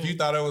 Mm-hmm. If you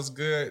thought it was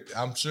good,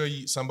 I'm sure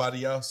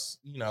somebody else,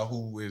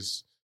 who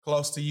is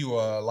close to you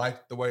or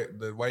like the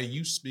way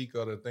you speak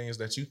or the things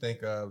that you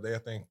think of, they'll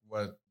think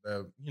what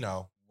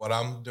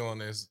I'm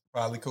doing is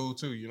probably cool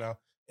too, you know.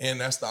 And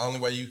that's the only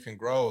way you can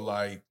grow.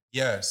 Like,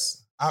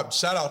 yes,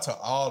 shout out to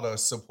all the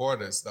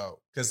supporters though,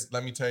 because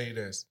let me tell you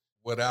this: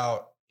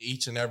 without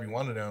each and every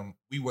one of them,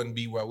 we wouldn't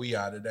be where we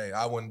are today.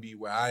 I wouldn't be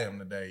where I am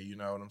today. You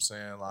know what I'm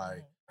saying?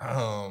 Like,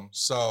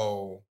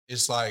 so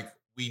it's like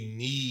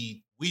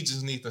we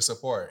just need the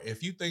support.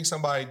 If you think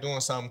somebody doing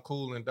something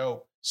cool and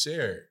dope,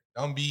 share it.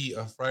 Don't be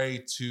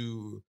afraid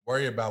to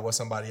worry about what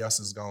somebody else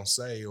is gonna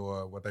say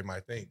or what they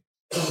might think.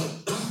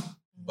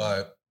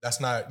 But that's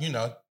not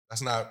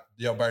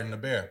your burden to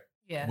bear.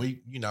 Yeah.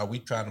 We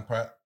trying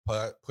to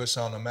push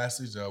on a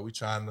message, or we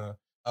trying to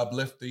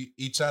uplift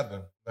each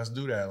other. Let's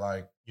do that.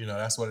 Like,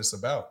 that's what it's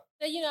about.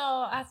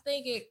 I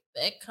think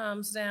it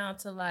comes down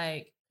to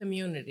like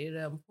community,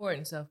 the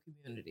importance of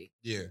community.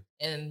 Yeah.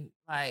 And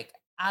like,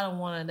 I don't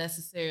want to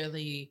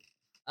necessarily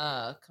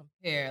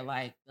compare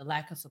like the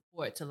lack of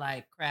support to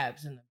like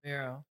crabs in the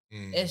barrel.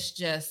 It's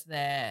just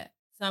that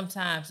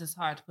sometimes it's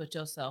hard to put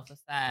yourself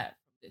aside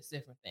from these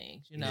different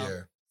things,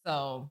 Yeah.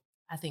 So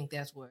I think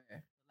that's where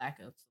the lack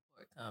of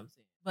support comes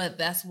in. But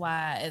that's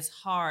why it's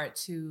hard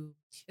to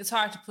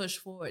push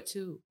forward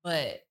too.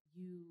 But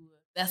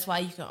that's why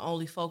you can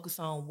only focus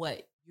on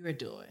what you're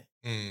doing.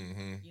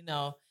 Mm-hmm.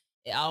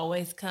 It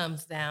always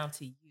comes down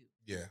to you.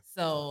 Yeah.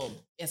 So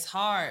it's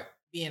hard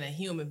being a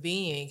human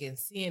being and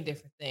seeing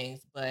different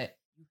things, but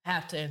you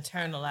have to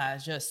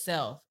internalize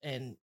yourself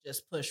and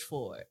just push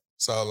forward.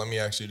 So let me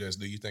ask you this.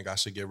 Do you think I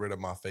should get rid of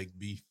my fake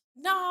beef?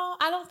 No,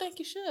 I don't think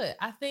you should.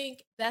 I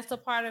think that's a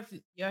part of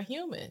you're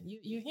human.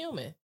 You're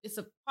human. It's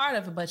a part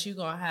of it, but you're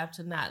going to have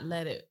to not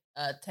let it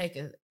take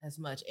as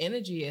much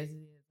energy as it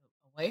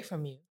is away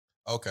from you.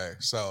 Okay,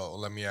 so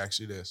let me ask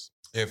you this: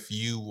 if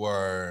you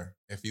were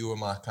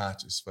my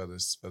conscious for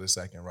the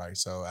second, right?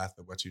 So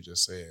after what you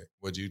just said,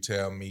 would you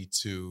tell me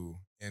to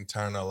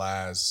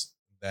internalize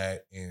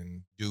that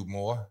and do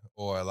more,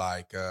 or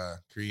like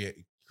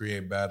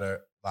create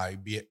better,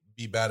 like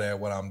be better at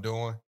what I'm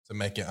doing to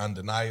make it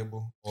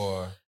undeniable,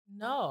 or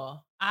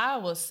No, I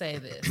will say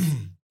this.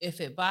 If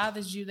it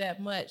bothers you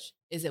that much,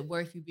 is it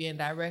worth you being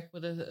direct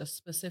with a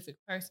specific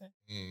person?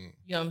 Mm,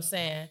 You know what I'm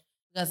saying?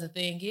 Because the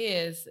thing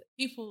is,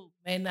 people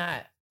may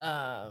not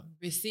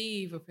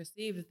receive or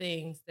perceive the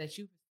things that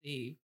you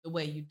perceive the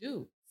way you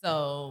do.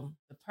 So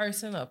the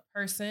person or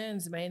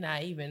persons may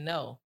not even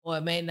know, or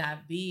it may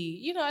not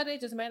be, they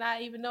just may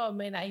not even know, or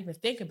may not even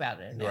think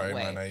about it in that right,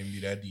 way. might not even be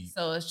that deep.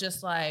 So it's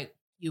just like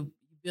you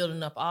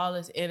building up all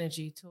this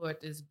energy toward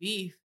this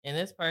beef, and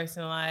this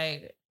person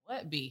like,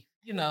 what beef?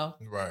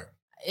 Right.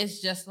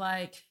 It's just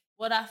like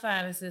what I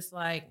find is it's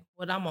like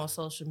when I'm on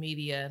social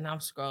media and I'm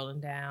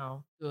scrolling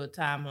down through a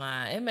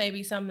timeline, it may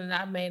be something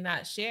that I may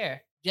not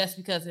share just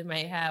because it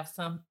may have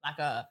some like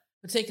a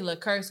particular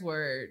curse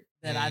word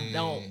that I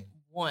don't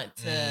want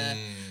to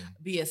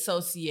be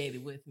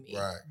associated with me.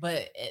 Right.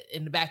 But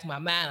in the back of my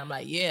mind, I'm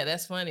like, yeah,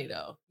 that's funny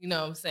though. You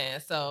know what I'm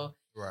saying? So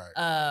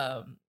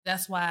right.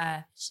 That's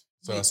why.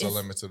 So it's a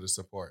limit to the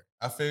support.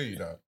 I feel you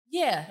though.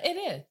 Yeah, it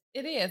is.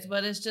 It is.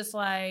 But it's just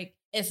like,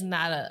 it's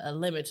not a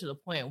limit to the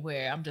point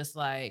where I'm just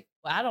like,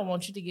 well, I don't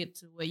want you to get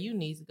to where you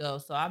need to go.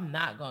 So I'm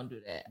not going to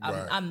do that.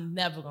 Right. I'm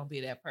never going to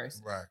be that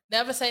person. Right.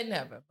 Never say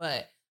never,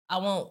 but I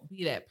won't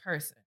be that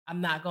person. I'm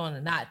not going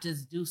to not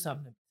just do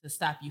something to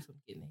stop you from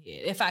getting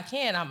ahead. If I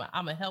can, I'm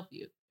going to help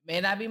you. It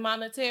may not be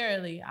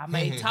monetarily. I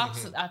may talk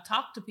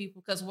to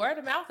people because word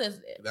of mouth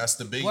is, that's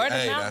the big, word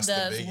of mouth that's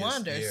does the biggest,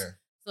 wonders. Yeah.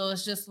 So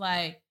it's just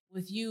like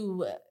with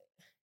you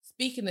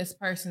speaking this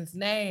person's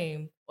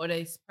name or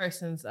this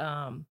person's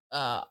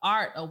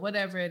art or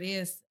whatever it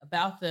is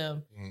about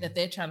them that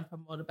they're trying to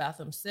promote about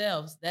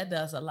themselves, that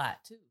does a lot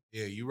too.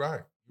 Yeah, you're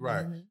right. You're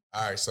right.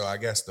 All right, so I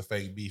guess the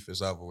fake beef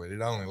is over with.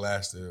 It only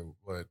lasted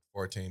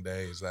 14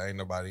 days. Ain't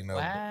nobody know.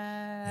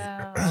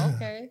 Wow.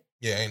 Okay.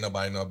 Yeah, ain't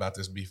nobody know about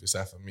this beef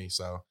except for me.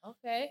 So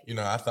okay.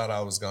 I thought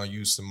I was gonna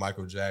use some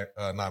Michael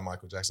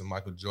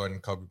Jordan,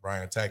 Kobe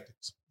Bryant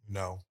tactics.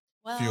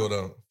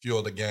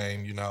 Fuel the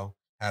game.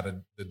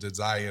 Had the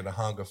desire, the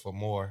hunger for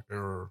more.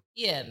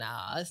 Yeah,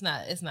 no, it's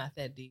not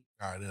that deep.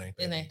 All right, it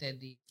ain't that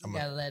deep. You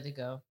gotta let it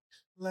go.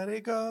 Let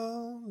it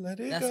go.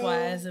 That's why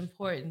it's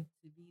important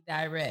to be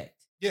direct.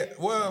 Yeah,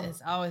 well,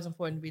 it's always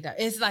important to be direct.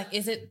 It's like,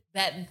 is it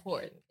that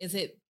important? Is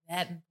it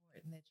that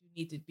important that you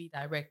need to be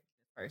direct with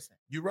this person?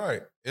 You're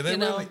right.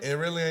 It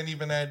really ain't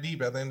even that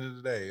deep. At the end of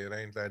the day, it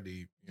ain't that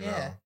deep.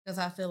 Yeah, because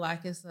I feel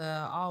like it's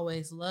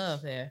always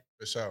love there.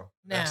 For sure.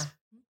 Now,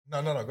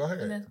 no, go ahead.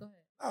 Go ahead.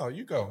 Oh,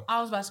 you go. I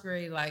was about to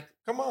agree, like,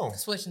 come on,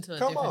 switching to a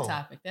different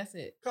topic. That's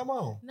it. Come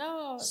on.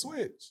 No.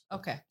 Switch.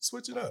 Okay.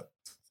 Switch it up.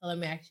 So let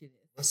me ask you this.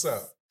 What's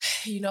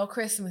up?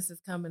 Christmas is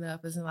coming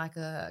up. It's in like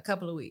a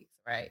couple of weeks,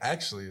 right?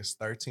 Actually, it's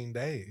 13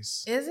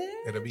 days. Is it?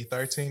 It'll be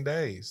 13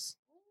 days.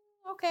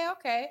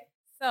 Okay.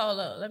 So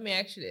look, let me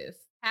ask you this.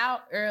 How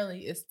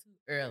early is too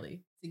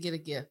early to get a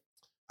gift?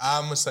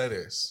 I'm going to say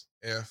this.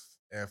 If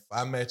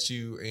I met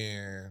you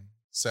in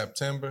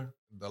September,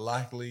 the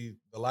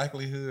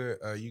likelihood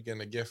you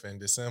getting a gift in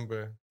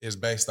December is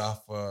based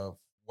off of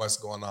what's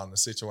going on in the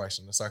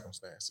situation, the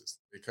circumstances.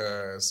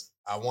 Because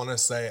I want to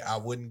say I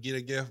wouldn't get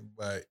a gift,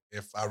 but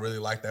if I really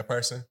like that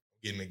person, I'm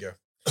getting a gift.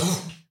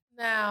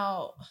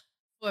 Now,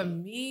 for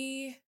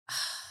me,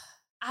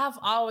 I've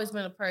always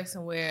been a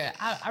person where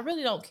I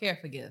really don't care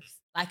for gifts.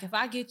 Like if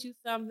I get you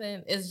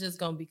something, it's just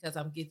going to be because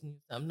I'm getting you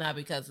something, not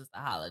because it's a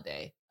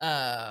holiday.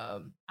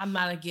 I'm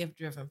not a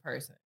gift-driven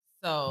person.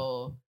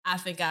 So I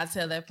think I'll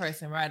tell that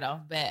person right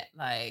off bat,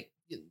 like,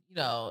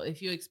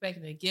 if you're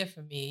expecting a gift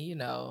from me,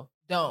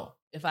 don't.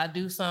 If I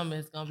do something,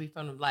 it's going to be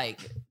from like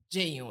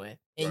genuine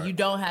and right. You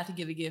don't have to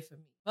get a gift from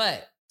me.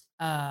 But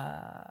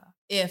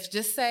if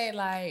just say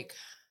like,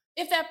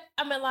 I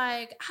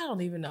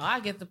don't even know.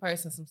 I get the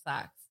person some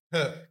socks.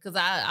 Because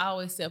I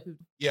always tell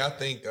people. Yeah, I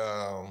think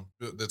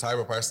the type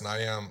of person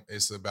I am,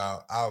 it's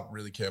about, I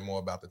really care more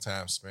about the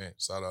time spent.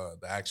 So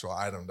the actual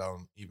item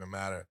don't even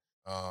matter.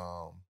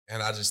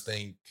 And I just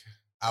think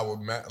I would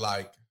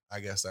I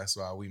guess that's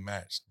why we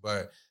matched.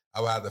 But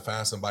I would have to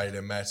find somebody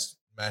that match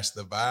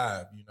the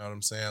vibe. You know what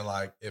I'm saying?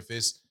 Like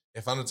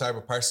if I'm the type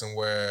of person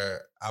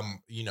where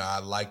I'm, I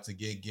like to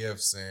get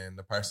gifts and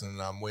the person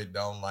that I'm with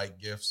don't like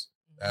gifts,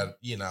 that,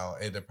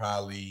 it'll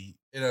probably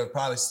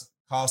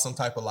cause some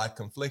type of like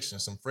confliction,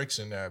 some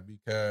friction there,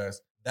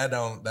 because that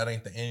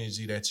ain't the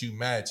energy that you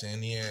match.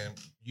 And then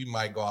you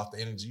might go off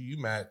the energy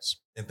you match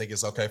and think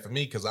it's okay for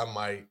me because I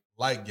might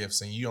like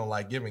gifts and you don't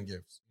like giving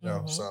gifts,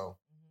 So,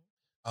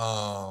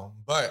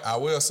 but I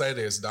will say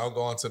this: don't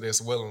go into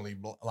this willingly,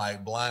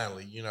 like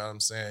blindly. You know what I'm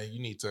saying?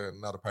 You need to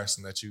know the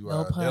person that you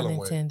are dealing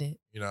intended. With.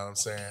 You know what I'm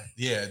saying?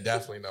 Yeah,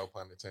 definitely no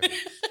pun intended.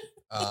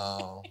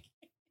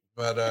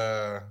 But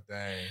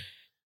dang,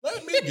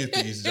 let me get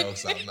these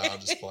jokes out. No, I'm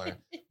just playing.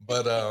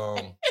 But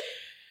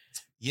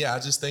Yeah, I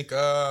just think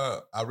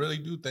I really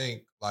do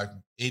think like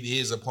it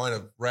is a point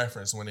of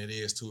reference when it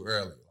is too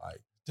early. Like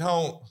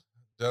don't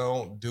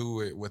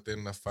do it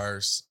within the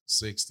first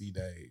 60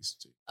 days.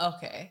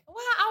 Okay. Well,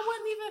 I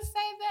wouldn't even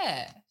say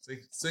that.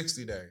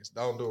 60 days.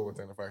 Don't do it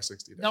within the first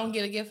 60 days. Don't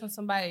get a gift from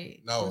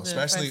somebody. No, within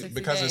the first especially 60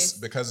 because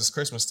days. it's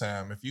Christmas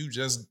time. If you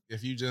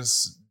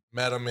just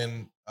met them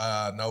in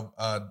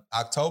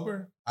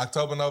October,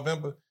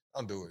 November,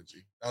 don't do it, G.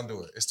 Don't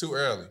do it. It's too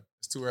early.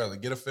 It's too early.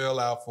 Get a fill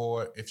out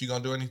for it. If you're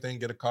gonna do anything,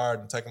 get a card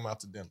and take them out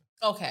to dinner.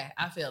 Okay,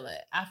 I feel it.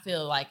 I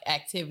feel like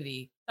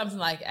something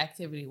like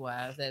activity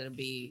wise, that'll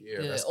be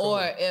Yeah, good. that's cool.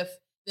 Or if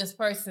this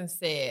person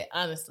said,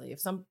 honestly,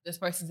 if this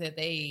person said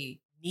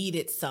they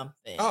needed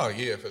something. Oh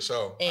yeah, for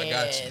sure. I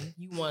got you. And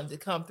you wanted to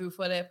come through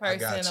for that I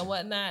got person or you.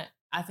 whatnot,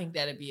 I think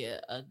that'd be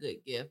a good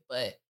gift.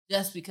 But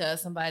just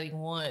because somebody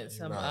wants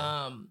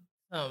some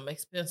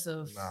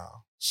expensive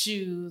No.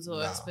 shoes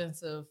or No.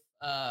 expensive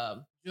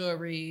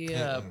jewelry,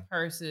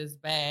 purses,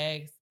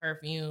 bags,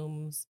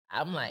 perfumes,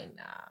 I'm like,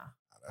 nah.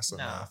 That's a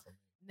No. no for me.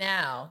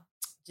 Now,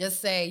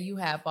 just say you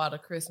have bought a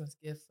Christmas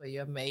gift for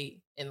your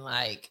mate in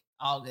like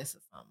August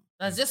or something.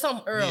 That's just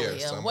something early or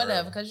something whatever,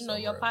 early, because you know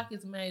something your early.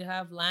 pockets may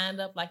have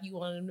lined up like you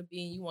wanted them to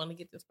be, and you want to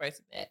get this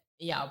person that,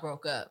 and y'all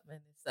broke up and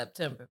it's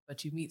September,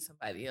 but you meet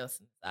somebody else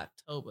in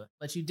October,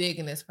 but you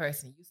digging this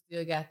person, you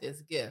still got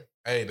this gift.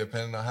 Hey,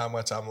 depending on how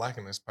much I'm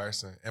liking this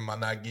person, am I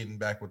not getting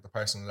back with the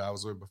person that I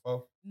was with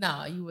before?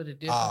 No, you were a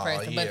different Oh,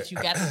 person, yeah. but you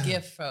got the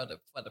gift for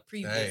the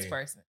previous Hey.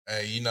 person.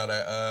 Hey, you know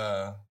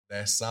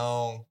that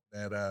song,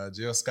 that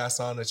Jill Scott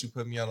song that you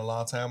put me on a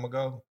long time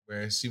ago,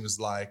 where she was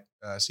like,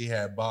 she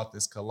had bought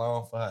this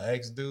cologne for her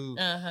ex dude,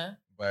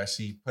 but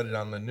she put it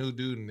on the new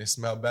dude and it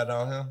smelled better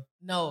on him.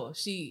 No,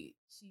 she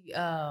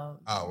Oh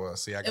well,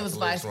 see, I got it was the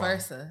lyrics vice wrong.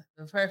 versa.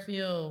 The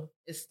perfume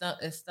it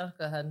stunk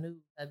of her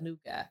new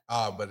guy.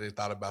 Oh, but it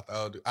thought about the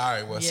old dude. All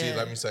right, well, see, Yeah.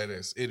 let me say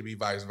this: it'd be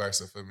vice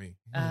versa for me.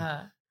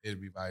 Uh-huh. It'd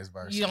be vice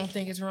versa. You don't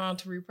think it's wrong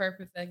to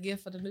repurpose that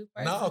gift for the new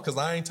person? No, because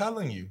I ain't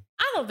telling you.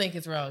 I don't think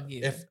it's wrong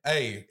either. If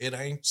it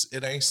ain't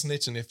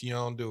snitching if you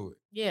don't do it.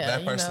 Yeah,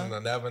 that you person know.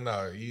 will never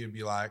know. You'd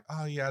be like,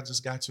 oh yeah, I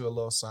just got you a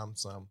little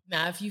something.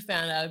 Now, if you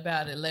found out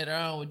about it later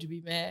on, would you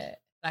be mad?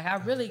 Like, I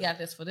really got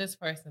this for this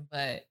person,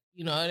 but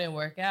you know, it didn't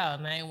work out,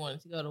 and I didn't want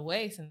it to go to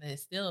waste, and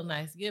it's still a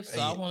nice gift, so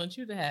I wanted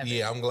you to have it.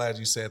 Yeah, I'm glad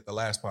you said the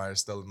last part is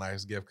still a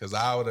nice gift, because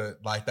I would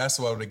have that's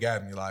what would have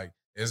got me. Like,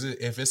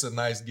 if it's a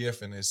nice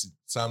gift and it's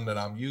something that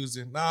I'm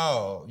using,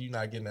 no, you're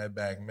not getting that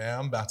back, man.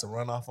 I'm about to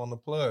run off on the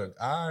plug.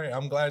 All right,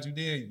 I'm glad you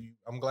did.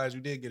 I'm glad you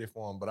did get it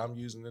for him, but I'm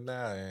using it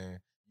now, and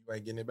you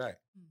ain't getting it back.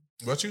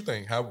 What you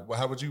think? How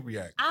would you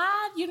react?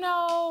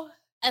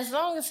 As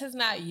long as it's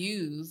not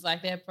used,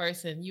 like that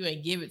person, you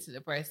ain't give it to the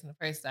person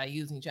not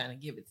using, you trying to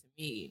give it to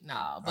me.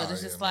 No, but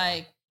it's just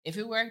like, if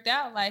it worked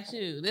out, like,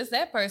 shoot, this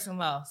that person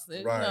lost.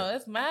 Right. You know,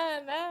 it's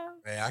mine now.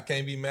 Hey, I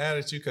can't be mad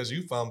at you because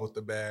you fumbled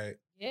the bag.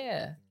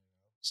 Yeah.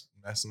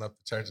 Messing up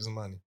the church's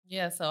money.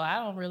 Yeah, so I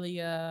don't really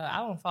I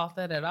don't fault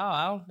that at all.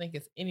 I don't think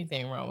it's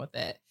anything wrong with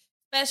that.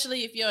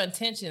 Especially if your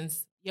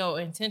intentions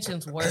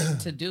were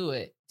to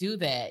do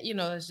that. You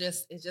know, it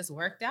just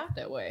worked out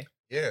that way.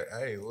 Yeah,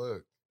 hey,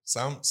 look.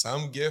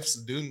 Some gifts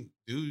do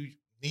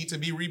need to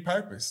be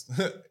repurposed,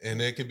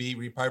 and it could be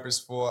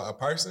repurposed for a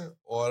person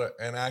or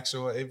an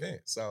actual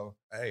event. So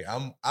hey,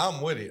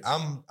 I'm with it.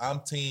 I'm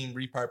team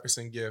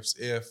repurposing gifts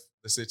if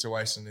the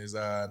situation is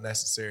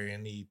necessary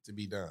and need to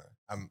be done.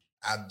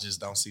 I just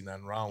don't see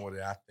nothing wrong with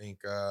it. I think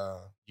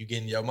you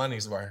getting your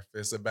money's worth.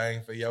 It's a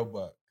bang for your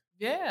buck.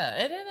 Yeah,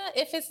 and then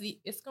if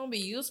it's gonna be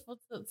useful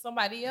to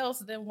somebody else,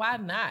 then why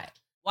not?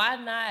 Why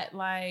not?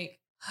 Like,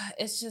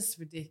 it's just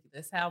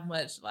ridiculous how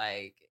much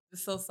like the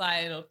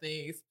societal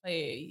things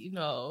play, you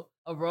know,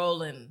 a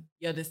role in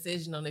your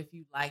decision on if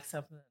you like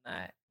something or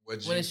not.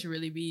 When it should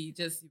really be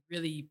just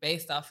really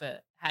based off of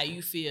how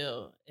you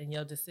feel in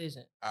your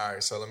decision. All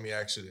right, so let me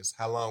ask you this: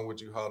 how long would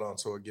you hold on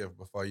to a gift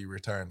before you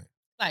return it?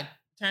 Like,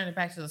 turn it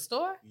back to the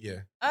store?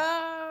 Yeah.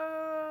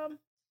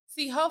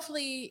 See,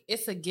 hopefully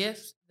it's a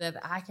gift that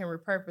I can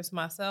repurpose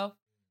myself,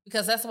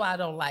 because that's why I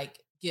don't like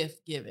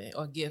gift giving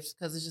or gifts,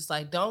 because it's just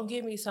like, don't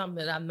give me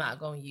something that I'm not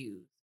going to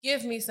use.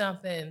 Give me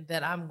something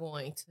that I'm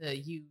going to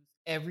use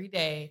every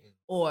day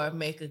or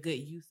make a good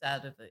use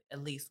out of it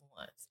at least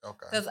once.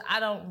 Okay. Because I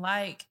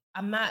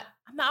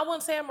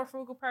wouldn't say I'm a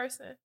frugal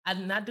person.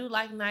 I do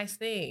like nice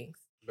things.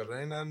 But there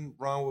ain't nothing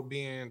wrong with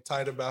being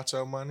tight about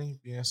your money,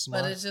 being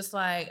smart. But it's just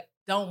like,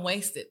 don't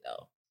waste it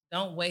though.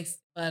 Don't waste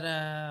it. But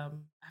I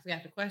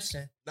forgot the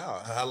question. No,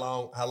 how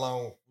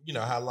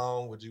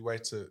long would you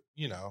wait to,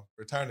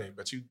 return it?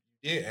 But you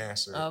did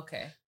answer.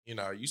 Okay.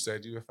 You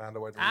said you would find a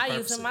way to repurpose I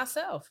use it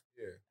myself.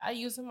 Yeah. I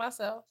use it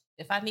myself.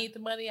 If I need the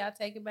money, I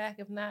take it back.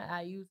 If not,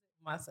 I use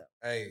it myself.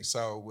 Hey,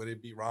 so would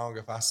it be wrong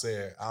if I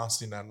said I don't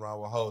see nothing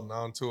wrong with holding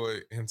on to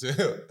it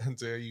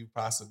until you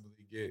possibly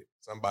get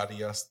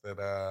somebody else that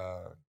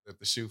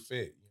the shoe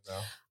fit,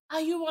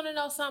 You want to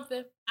know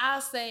something?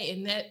 I'll say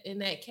in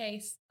that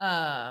case,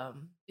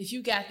 if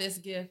you got this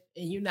gift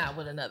and you're not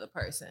with another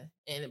person,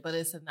 but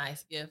it's a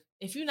nice gift,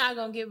 if you're not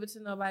gonna give it to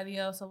nobody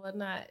else or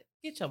whatnot,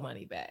 get your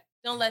money back.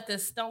 Don't let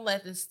this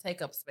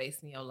take up space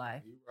in your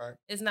life. You right.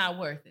 It's not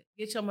worth it.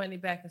 Get your money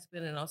back and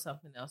spend it on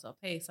something else, or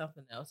pay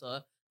something else,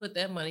 or put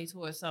that money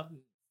towards something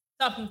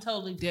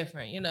totally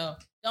different.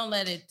 Don't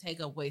let it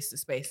take up wasted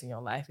space in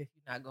your life if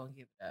you're not gonna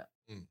give it up.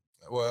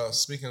 Well,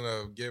 speaking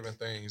of giving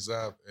things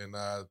up and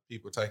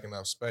people taking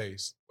up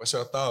space, what's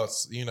your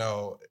thoughts?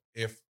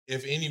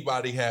 If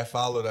anybody had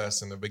followed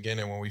us in the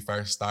beginning when we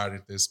first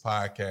started this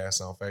podcast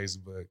on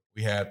Facebook,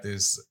 we had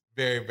this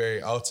very,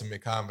 very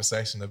ultimate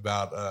conversation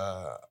about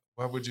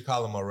what would you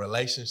call him, a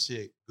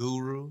relationship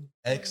guru,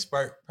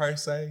 expert per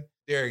se,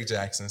 Derrick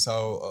Jaxn.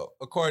 So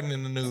according to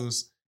the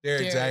news,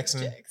 Derrick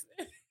Jaxn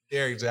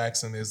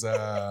is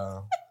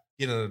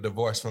getting a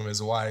divorce from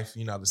his wife.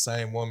 The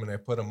same woman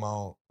that put him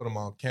on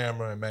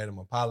camera and made him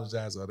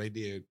apologize, or they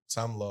did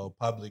some little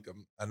public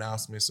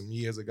announcement some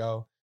years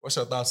ago. What's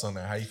your thoughts on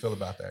that? How you feel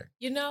about that?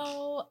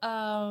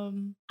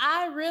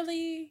 I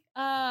really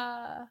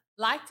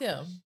liked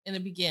him in the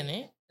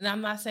beginning, and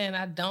I'm not saying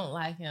I don't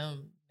like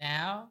him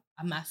now.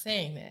 I'm not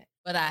saying that,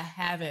 but I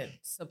haven't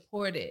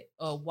supported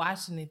or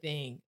watched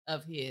anything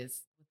of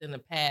his within the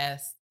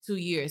past 2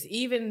 years.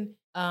 Even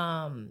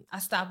I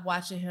stopped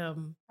watching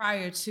him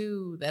prior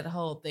to that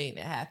whole thing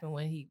that happened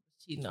when he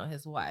was cheating on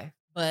his wife.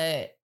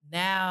 But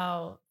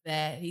now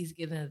that he's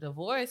getting a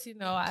divorce,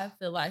 I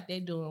feel like they're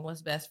doing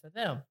what's best for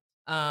them.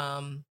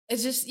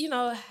 It's just,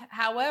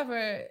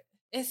 however,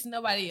 it's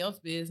nobody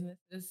else's business.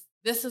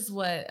 This is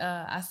what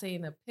I see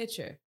in a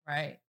picture,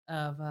 right?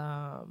 Of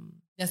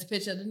that's a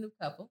picture of the new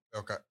couple.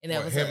 Okay. And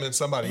that was him and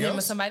somebody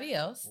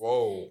else?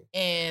 Whoa.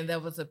 And there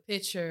was a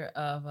picture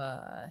of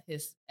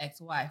his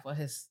ex-wife, or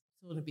his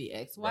soon-to-be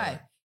ex-wife. Right.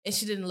 And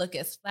she didn't look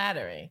as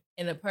flattering.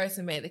 And the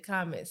person made a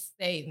comment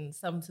stating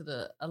something to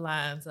the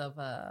lines of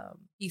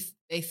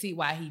they see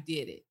why he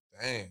did it.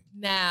 Dang.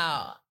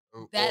 Now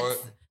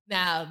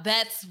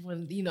that's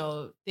when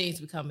things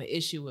become an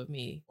issue with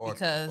me. Or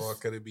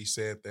could it be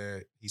said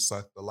that he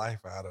sucked the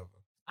life out of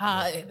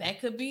her? That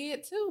could be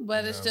it too.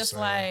 But it's just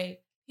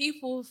like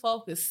people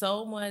focus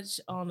so much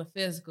on the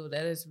physical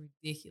that it's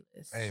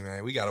ridiculous. Hey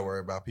man, we got to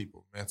worry about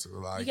people mental.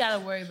 You got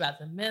to worry about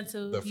the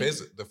mental.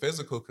 The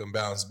physical can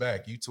bounce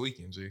back. You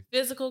tweaking, G.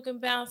 Physical can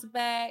bounce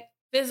back.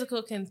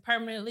 Physical can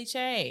permanently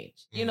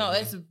change.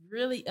 It's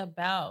really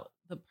about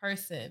the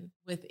person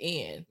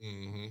within.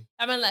 Mm-hmm.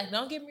 I mean,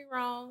 don't get me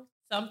wrong.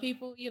 Some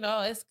people,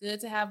 it's good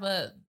to have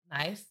a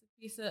nice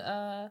piece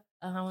of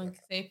I want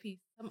to say piece,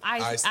 some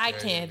eye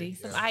candy,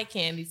 some eye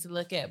candy to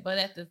look at. But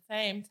at the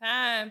same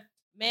time,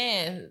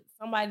 man,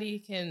 something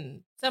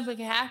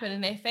can happen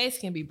and their face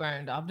can be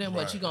burned off. Then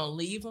what, you gonna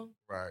leave them?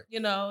 Right.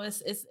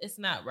 It's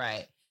not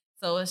right.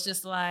 So it's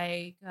just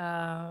like,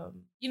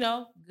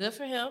 good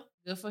for him,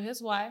 good for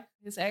his wife,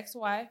 his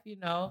ex-wife.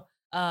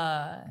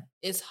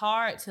 It's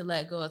hard to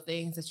let go of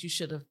things that you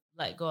should have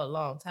let go a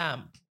long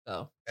time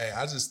ago. Hey,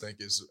 I think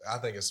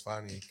it's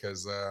funny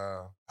because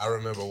I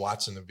remember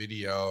watching the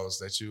videos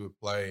that you would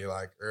play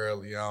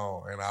early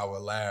on, and I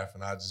would laugh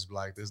and I'd just be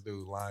like, this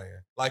dude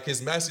lying.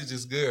 His message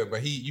is good,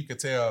 but you could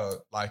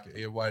tell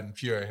it wasn't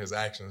pure in his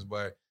actions,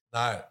 but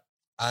I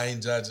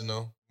ain't judging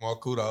him. More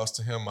kudos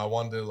to him. I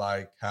wonder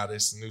how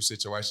this new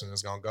situation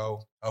is gonna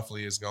go.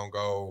 Hopefully it's gonna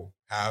go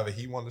however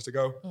he wanted to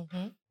go.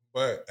 Mm-hmm.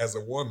 But as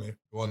a woman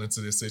going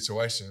into this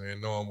situation and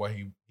knowing what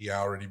he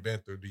already been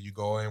through, do you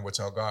go in with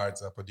your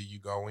guards up, or do you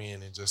go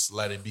in and just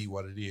let it be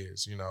what it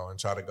is, and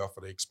try to go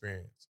for the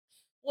experience?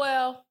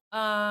 Well,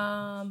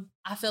 I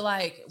feel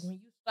like when you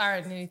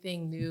start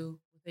anything new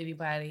with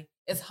anybody,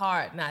 it's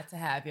hard not to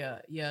have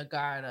your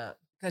guard up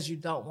because you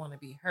don't want to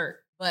be hurt.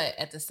 But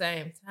at the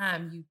same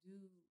time,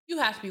 you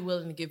have to be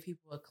willing to give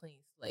people a clean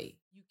slate.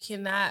 You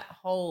cannot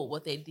hold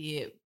what they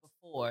did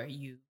before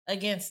you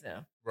against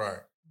them.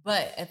 Right.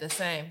 But at the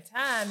same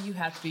time, you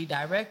have to be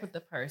direct with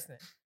the person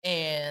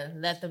and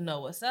let them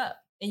know what's up.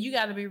 And you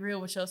got to be real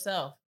with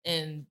yourself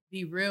and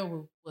be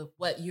real with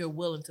what you're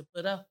willing to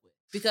put up with.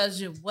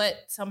 Because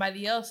what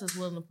somebody else is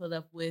willing to put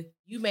up with,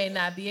 you may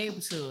not be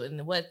able to.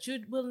 And what you're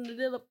willing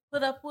to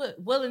put up with,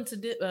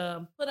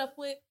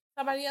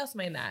 somebody else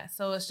may not.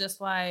 So it's just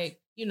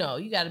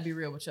you got to be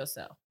real with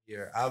yourself.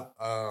 Yeah, I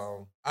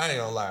ain't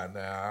gonna lie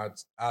now.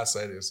 I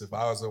say this: if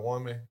I was a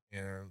woman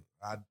and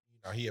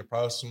he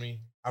approached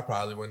me, I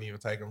probably wouldn't even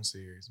take him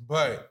serious.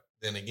 But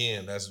then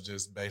again, that's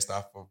just based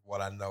off of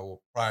what I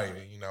know prior,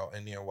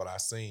 and then what I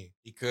seen.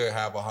 He could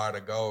have a heart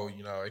of gold,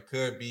 it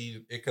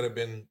could have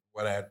been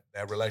what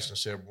that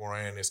relationship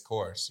ran its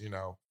course,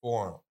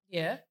 for him.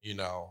 Yeah.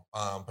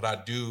 But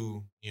I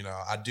do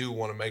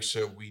want to make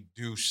sure we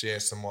do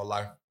shed some more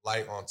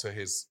light onto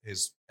his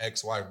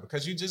ex-wife,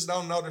 because you just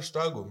don't know the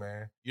struggle,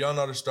 man. You don't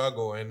know the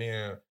struggle. And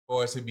then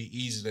for it to be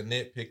easy to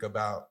nitpick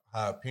about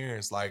her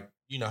appearance,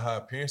 her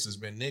appearance has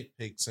been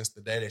nitpicked since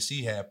the day that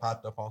she had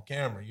popped up on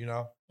camera,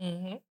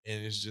 Mm-hmm.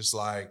 And it's just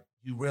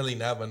you really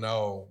never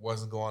know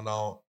what's going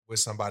on with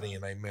somebody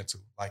in a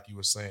mental, like you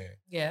were saying.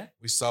 Yeah.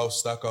 We so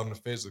stuck on the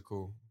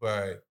physical,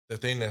 but the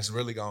thing that's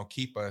really gonna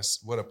keep us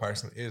with a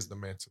person is the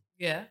mental.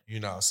 Yeah.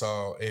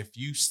 So if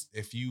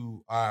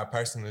you are a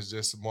person that's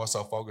just more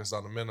so focused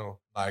on the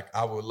mental, like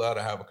I would love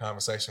to have a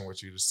conversation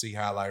with you to see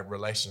how like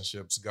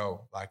relationships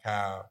go, like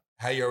how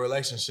your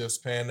relationships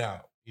pan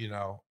out.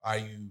 Are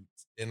you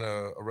in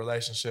a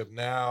relationship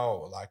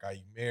now? Like, are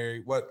you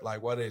married?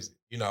 What is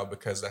it?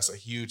 Because that's a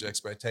huge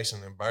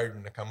expectation and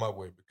burden to come up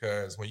with.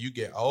 Because when you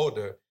get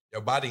older,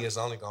 your body is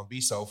only gonna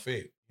be so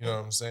fit. You know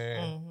what I'm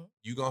saying? Mhm.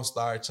 You gonna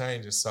start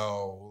changing.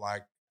 So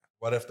like,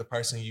 what if the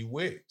person you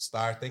with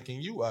start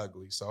thinking you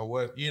ugly? So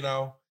what,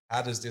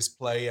 how does this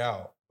play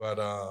out? But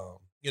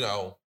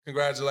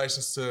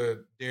congratulations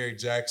to Derrick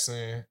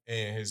Jackson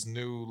and his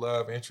new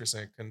love interest,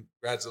 and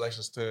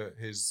congratulations to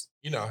his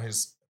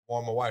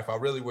former wife. I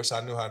really wish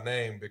I knew her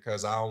name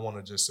because I don't want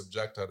to just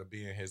subject her to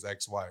being his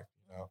ex-wife.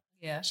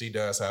 Yeah. She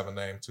does have a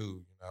name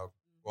too.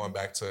 Going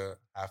back to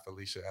Hi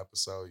Felicia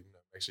episode,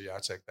 make sure y'all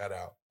check that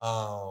out.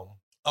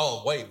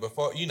 Oh wait,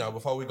 before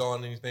we go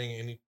on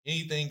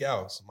anything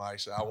else,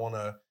 Maisha, I want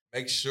to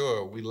make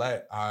sure we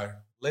let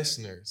our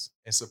listeners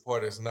and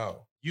supporters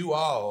know you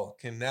all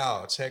can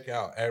now check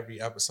out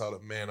every episode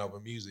of Man Over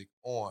Music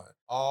on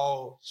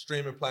all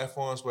streaming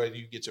platforms where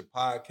you get your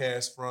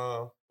podcast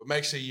from. But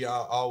make sure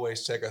y'all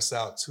always check us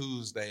out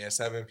Tuesday at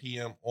 7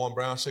 p.m. on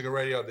Brown Sugar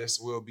Radio. This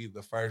will be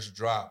the first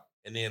drop.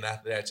 And then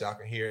after that, y'all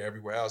can hear it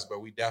everywhere else.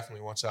 But we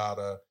definitely want y'all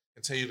to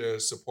continue to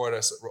support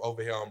us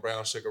over here on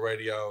Brown Sugar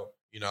Radio.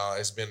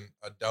 It's been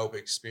a dope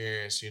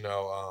experience.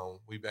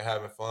 We've been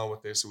having fun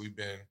with this. We've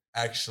been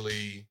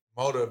actually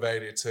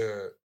motivated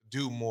to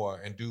do more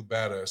and do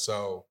better.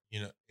 So,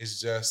 it's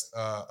just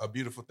a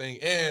beautiful thing.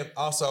 And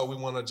also, we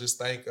want to just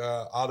thank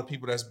all the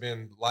people that's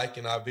been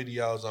liking our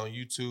videos on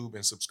YouTube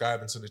and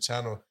subscribing to the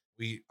channel.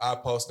 We are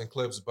posting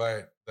clips,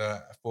 but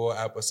the full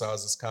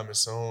episodes is coming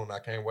soon. I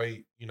can't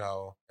wait,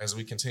 as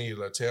we continue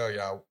to tell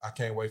y'all, I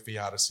can't wait for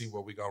y'all to see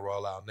what we're going to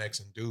roll out next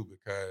and do,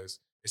 because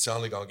it's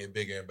only going to get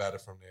bigger and better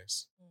from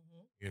this.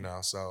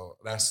 So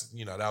that's,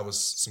 that was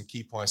some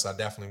key points I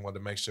definitely wanted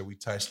to make sure we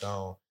touched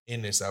on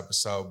in this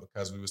episode,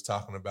 because we was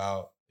talking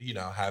about,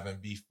 having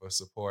beef for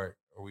support.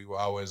 We will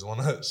always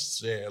want to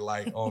share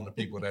light on the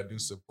people that do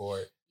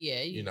support.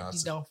 Yeah, you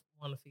don't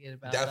want to forget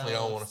about definitely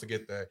those. Don't want to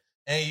forget that.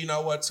 And you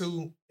know what,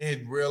 too?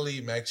 It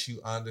really makes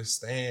you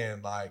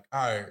understand, like,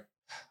 all right,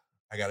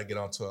 I got to get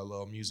onto a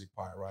little music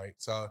part, right?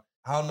 So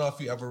I don't know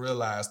if you ever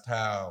realized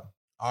how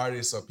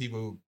artists or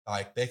people,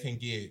 like, they can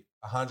get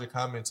 100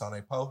 comments on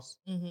a post.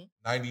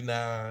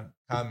 99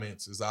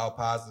 comments is all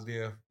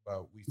positive,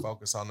 but we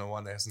focus on the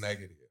one that's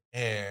negative.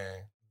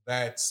 And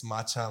that's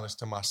my challenge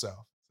to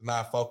myself, to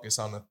not focus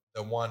on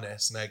the one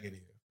that's negative,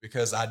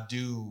 because I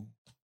do,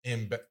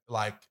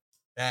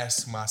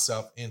 ask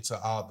myself into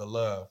all the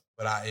love,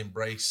 but I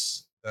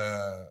embrace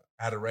the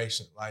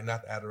adoration, like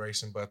not the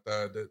adoration, but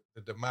the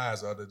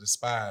demise or the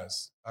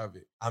despise of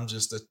it. I'm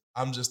just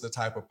the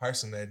type of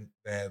person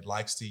that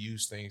likes to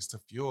use things to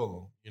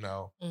fuel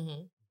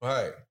them,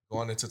 But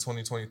going into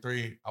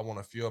 2023, I want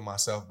to fuel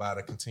myself by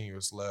the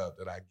continuous love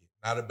that I get.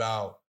 Not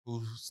about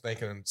who's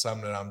thinking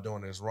something that I'm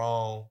doing is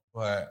wrong,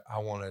 but I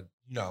want to,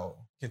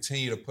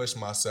 continue to push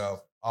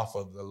myself off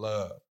of the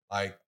love,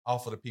 like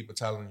off of the people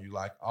telling you,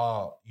 like,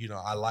 oh,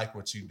 I like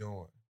what you're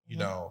doing,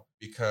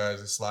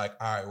 because it's like,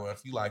 all right, well,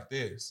 if you like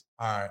this,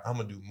 all right, I'm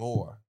gonna do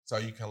more, so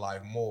you can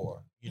like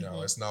more.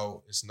 It's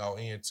no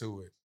end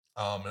to it.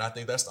 And I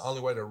think that's the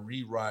only way to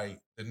rewrite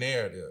the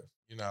narrative.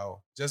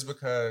 Just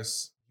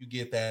because you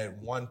get that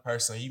one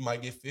person, you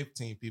might get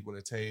 15 people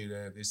to tell you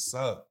that it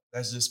sucked.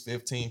 That's just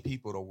 15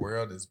 people. The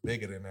world is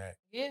bigger than that.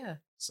 Yeah.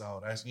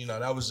 So that's,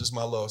 that was just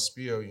my little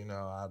spiel.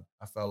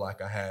 I felt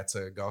like I had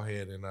to go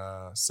ahead and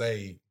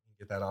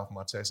get that off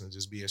my chest and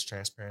just be as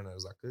transparent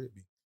as I could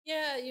be.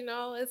 Yeah,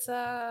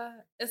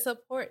 it's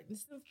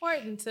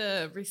important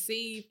to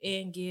receive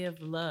and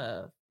give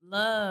love.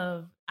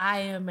 Love. I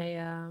am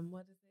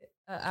what is it?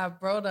 I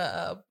wrote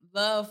a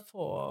love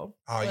poem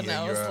when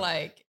I was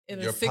like in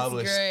the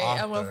 6th grade.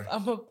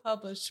 I'm a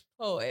published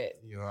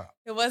poet.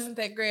 It wasn't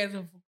that great of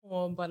a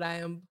poem, but I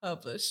am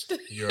published.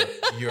 You're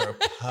a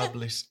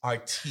published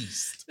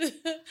artiste.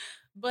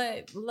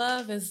 But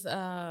love is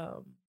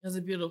a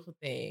beautiful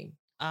thing.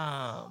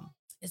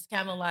 It's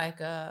kind of like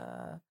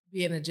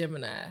being a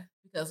Gemini,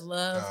 because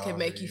love can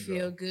make you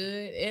feel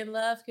good and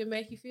love can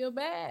make you feel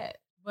bad.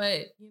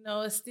 But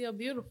it's still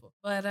beautiful.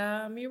 But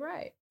you're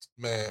right.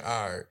 Man,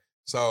 all right.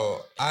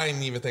 So I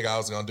didn't even think I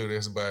was gonna do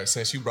this, but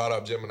since you brought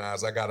up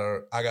Geminis, I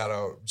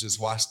gotta just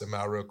watch them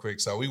out real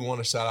quick. So we want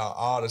to shout out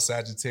all the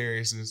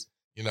Sagittariuses.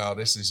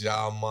 This is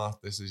y'all month.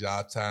 This is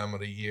y'all time of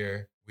the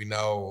year. We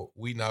know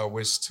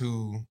which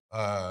two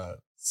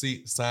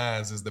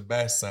signs is the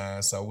best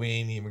sign. So we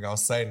ain't even gonna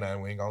say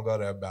nothing. We ain't gonna go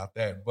there about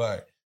that.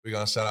 But we're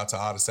gonna shout out to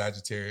all the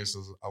Sagittarius.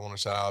 I want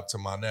to shout out to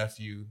my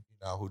nephew,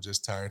 who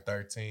just turned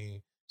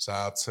 13. Shout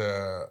out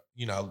to,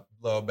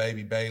 little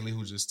baby Bailey,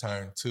 who just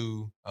turned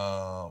 2.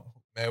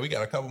 Man, we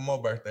got a couple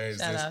more birthdays.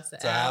 Shout out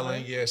to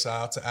Alan. Yeah,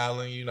 shout out to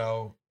Alan.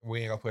 We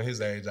ain't gonna put his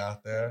age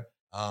out there.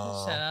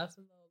 Shout out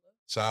to Lola.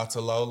 Shout out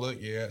to Lola,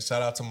 yeah.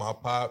 Shout out to my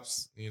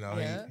pops.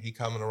 Yeah. He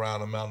coming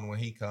around the mountain when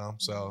he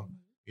comes. So,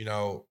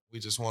 Mhm. we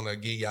just want to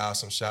give y'all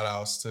some shout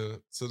outs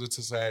to the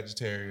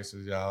Sagittarius,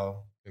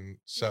 y'all and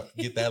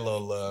get that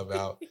little love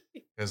out.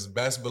 Because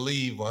best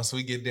believe once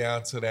we get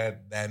down to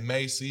that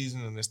May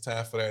season and it's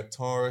time for that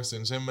Taurus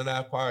and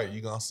Gemini part,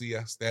 you're gonna see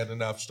us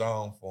standing up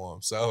strong for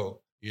them.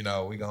 So, we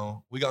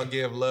gonna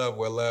give love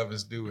where love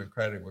is due and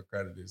credit where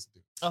credit is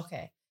due.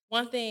 Okay.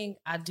 One thing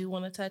I do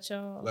want to touch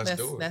on Let's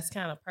do it. that's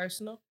kind of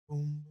personal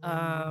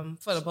Boom.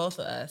 for the both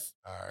of us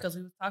All right. because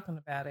we were talking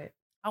about it.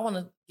 I want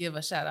to give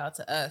a shout out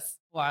to us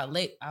for our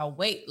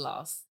weight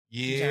loss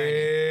journey.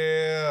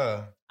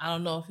 Yeah. I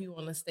don't know if you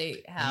want to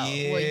state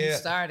where you Yeah.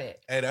 started.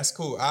 Hey, that's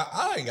cool.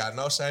 I ain't got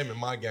no shame in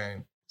my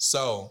game.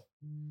 So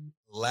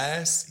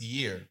last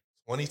year,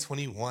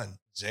 2021,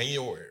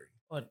 January.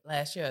 Or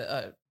last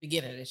year,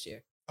 beginning of this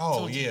year.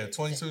 Oh, yeah,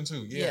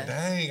 2022. Yeah, Yeah.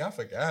 Dang, I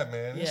forgot,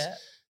 man. Yeah.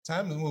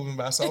 Time is moving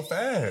by so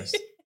fast.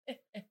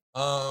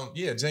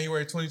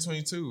 January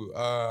 2022.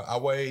 I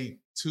weighed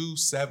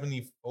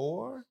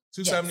 274.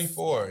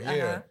 274, Yes.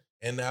 yeah. Uh-huh.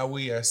 And now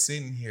we are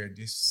sitting here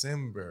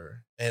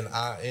December, and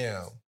I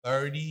am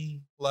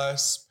 30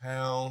 plus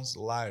pounds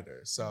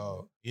lighter.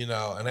 So, and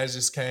that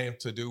just came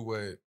to do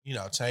with,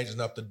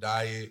 changing up the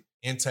diet,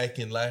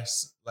 intaking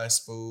less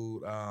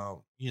food.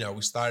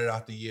 We started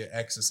out the year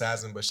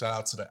exercising, but shout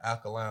out to the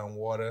alkaline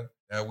water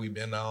that we've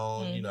been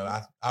on.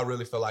 Mhm. I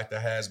really feel like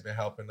that has been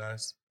helping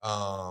us.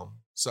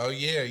 So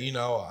yeah,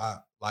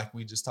 like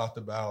we just talked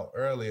about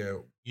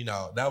earlier,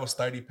 that was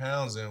 30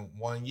 pounds in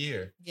 1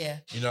 year. Yeah.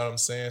 You know what I'm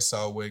saying?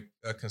 So with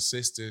a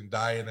consistent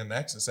diet and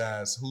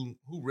exercise, who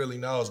really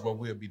knows what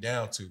we'll be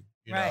down to,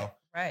 you know?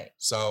 Right.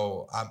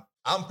 So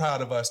I'm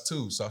proud of us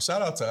too. So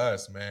shout out to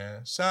us,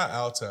 man. Shout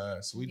out to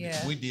us. We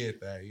did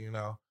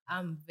that,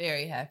 I'm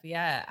very happy.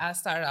 I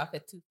started off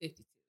at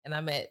 252 and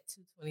I'm at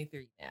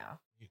 223 now.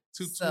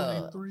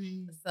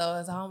 223. So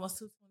it's almost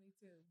 222.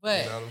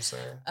 But you know what I'm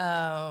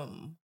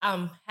saying?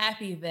 I'm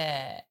happy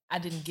that I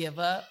didn't give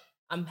up.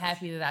 I'm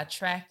happy that I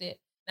tracked it.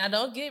 Now,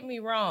 don't get me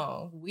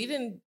wrong. We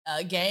didn't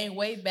gain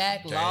weight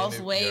back, lost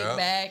weight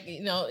back.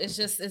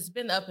 It's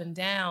been up and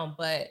down,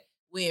 but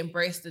we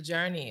embrace the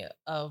journey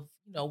of,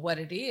 what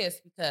it is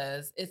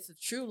because it's a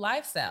true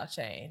lifestyle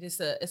change. It's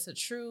a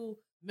true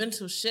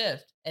mental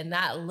shift and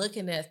not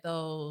looking at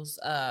those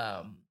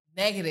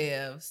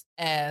negatives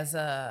as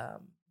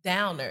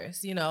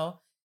downers,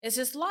 It's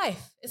just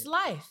life. It's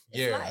life.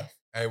 It's life.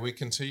 Hey, we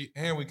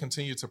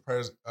continue to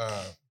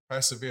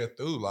persevere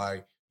through.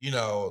 Like,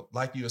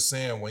 like you were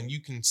saying, when you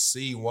can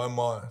see 1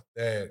 month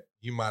that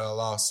you might have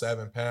lost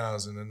 7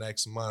 pounds and the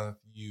next month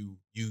you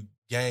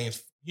gain,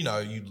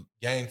 you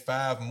gain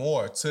 5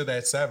 more to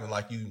that 7.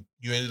 Like you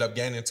ended up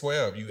gaining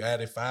 12. You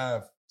added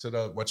 5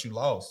 to what you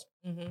lost.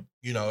 Mm-hmm.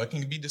 It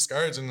can be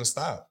discouraging to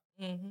stop.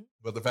 Mm-hmm.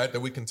 But the fact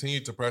that we continue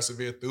to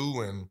persevere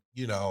through and,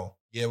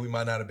 we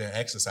might not have been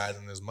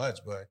exercising as much,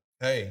 but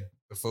hey,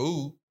 the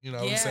food, what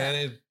I'm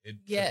saying?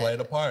 It played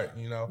a part,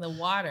 The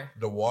water,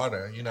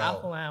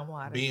 alkaline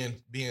water.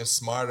 Being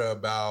smarter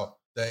about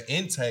the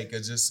intake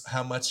of just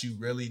how much you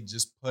really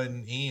just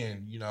putting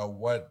in,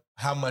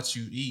 how much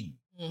you eat,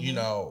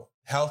 Mm-hmm.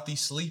 Healthy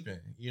sleeping,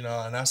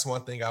 and that's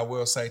one thing I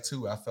will say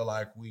too. I feel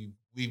like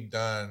we've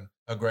done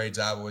a great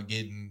job with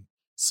getting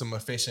some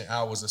efficient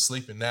hours of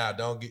sleeping now.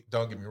 Don't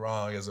get me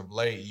wrong, as of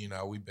late,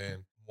 we've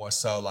been more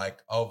so like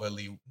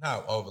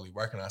not overly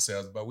working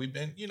ourselves, but we've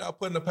been,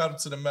 putting the pedal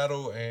to the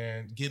metal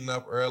and getting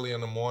up early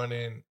in the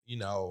morning,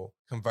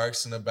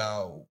 conversing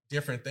about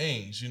different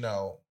things,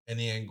 and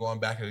then going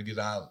back and get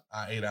our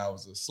 8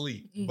 hours of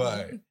sleep. Mm-hmm.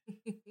 But,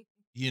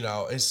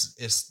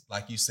 it's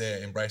like you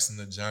said, embracing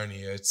the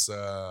journey. It's,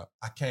 I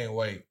can't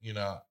wait,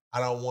 I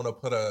don't want to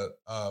put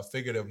a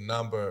figurative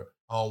number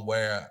on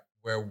where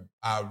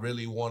I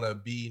really want to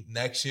be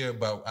next year,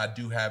 but I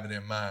do have it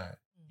in mind,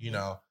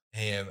 Mm-hmm.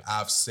 And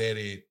I've said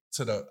it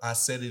I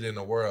said it in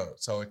the world,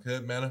 so it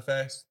could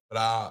manifest,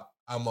 but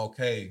I'm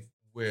okay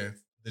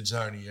with the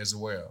journey as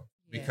well.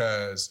 Yeah.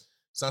 Because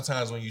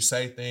sometimes when you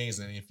say things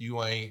and if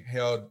you ain't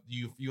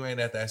you ain't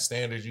at that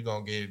standard, you're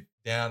going to get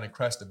down and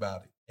crushed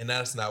about it. And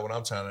that's not what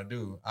I'm trying to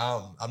do.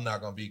 I'm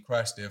not going to be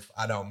crushed if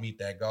I don't meet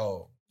that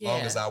goal. As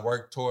long as I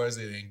work towards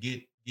it and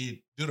do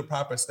the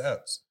proper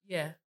steps.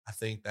 Yeah. I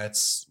think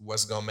that's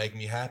what's going to make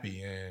me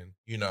happy. And,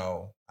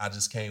 I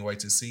just can't wait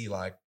to see,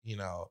 like,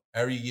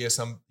 every year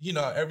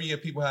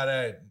people have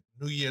that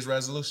New Year's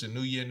resolution,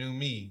 New Year, New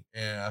Me.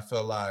 And I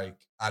feel like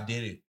I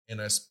did it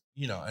and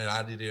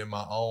I did it in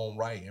my own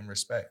right and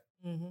respect.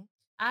 Mm-hmm.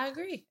 I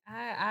agree.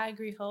 I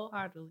agree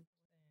wholeheartedly.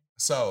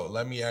 So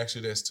let me ask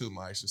you this too,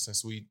 Maisha,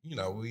 since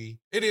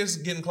it is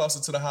getting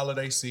closer to the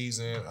holiday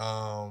season.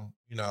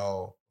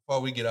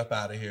 Before we get up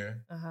out of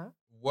here,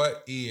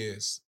 what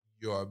is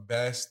your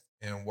best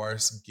and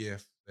worst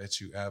gift that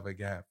you ever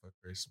got for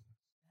Christmas?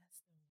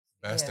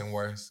 Best and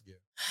worst gift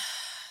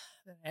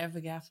that I ever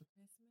got for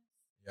Christmas?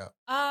 Yeah.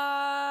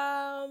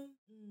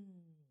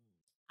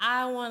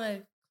 I want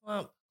to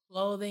clump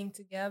clothing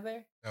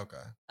together.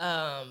 Okay.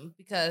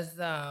 Because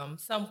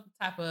some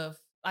type of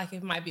like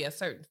it might be a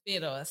certain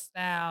fit or a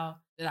style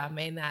that I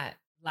may not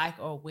like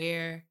or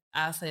wear,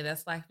 I'll say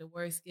that's like the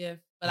worst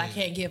gift. But I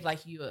can't give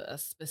like you a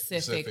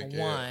specific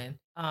one.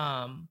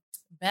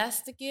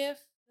 Best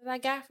gift that I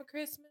got for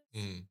Christmas?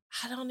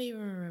 I don't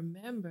even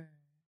remember.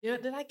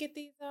 Did I get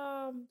these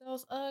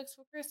those Uggs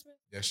for Christmas?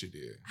 Yes, you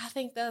did. I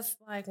think that's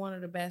like one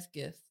of the best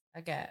gifts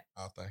I got.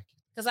 Oh, thank you.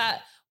 Because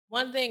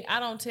one thing, I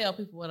don't tell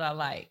people what I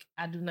like.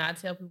 I do not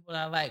tell people what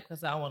I like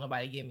because I don't want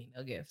nobody to give me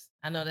no gifts.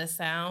 I know that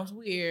sounds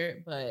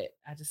weird, but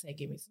I just say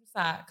give me some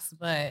socks.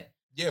 But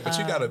yeah, but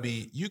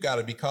you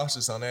gotta be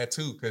cautious on that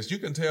too, because you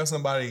can tell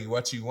somebody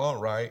what you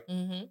want, right?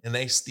 And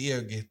they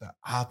still get the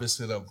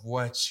opposite of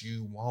what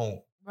you want.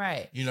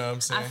 Right. You know what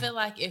I'm saying? I feel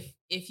like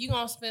if you're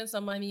gonna spend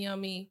some money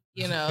on me,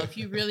 you know, if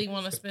you really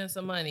want to spend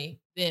some money,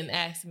 then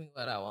ask me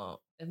what I want.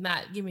 If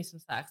not, give me some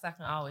socks. I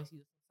can always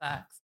use some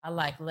socks. I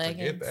like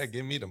leggings. Forget that.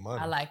 Give me the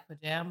money. I like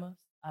pajamas.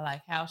 I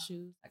like house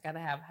shoes. I gotta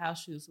have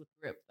house shoes with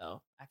grip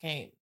though. I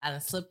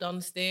done slipped on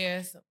the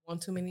stairs one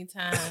too many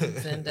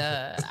times, and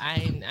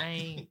I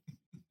ain't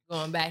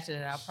going back to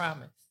that. I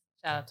promise.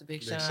 Shout out to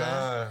Big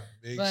Sean.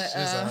 Big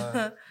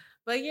Sean.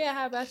 But yeah,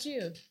 how about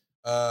you?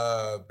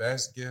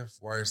 Best gift,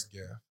 worst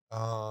gift.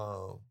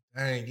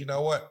 Dang, you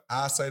know what?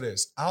 I'll say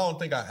this. I don't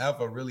think I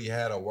ever really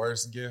had a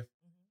worst gift.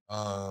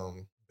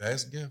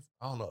 Best gift?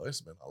 I don't know. It's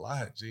been a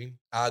lot, G.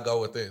 I'll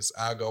go with this.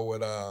 I'll go with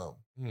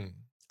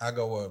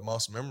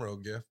most memorable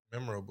gift.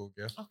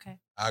 Okay.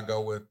 I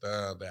go with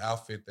the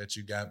outfit that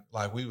you got.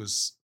 Like we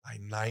was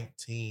like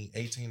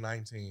 18,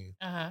 19.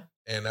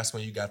 And that's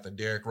when you got the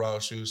Derrick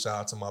Rose shoes. Shout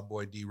out to my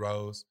boy D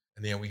Rose.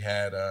 And then we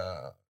had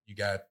you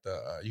had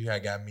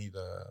got me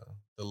the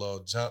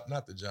little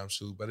not the jump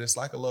shoe, but it's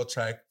like a little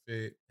track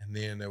fit. And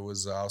then there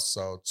was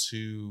also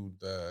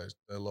the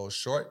little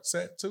short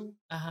set too.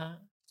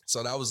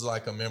 So that was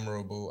like a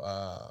memorable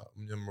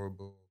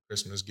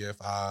Christmas gift.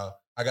 I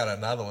got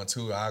another one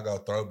too. I'll go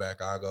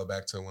throwback. I'll go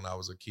back to when I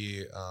was a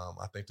kid.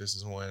 I think this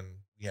is when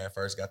we had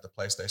first got the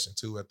PlayStation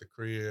 2 at the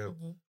crib.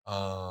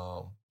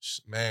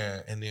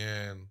 Man, and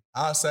then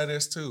I'll say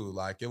this too.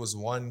 Like it was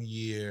one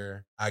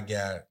year I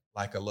got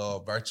like a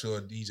little virtual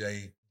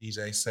DJ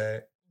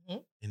set.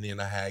 And then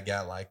I had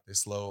got like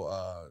this little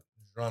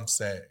drum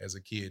set as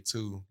a kid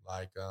too.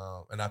 Like,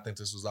 and I think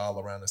this was all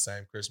around the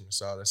same Christmas.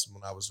 So that's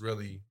when I was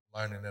really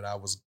learning that I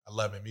was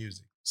loving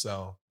music.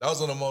 So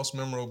those are the most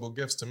memorable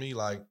gifts to me.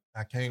 Like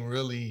I can't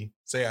really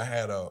say I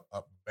had a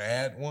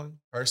bad one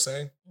per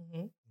se,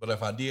 but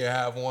if I did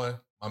have one,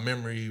 my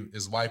memory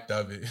is wiped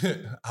of it.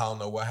 I don't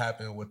know what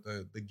happened with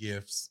the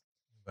gifts.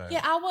 But.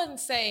 Yeah, I wouldn't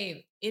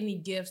say any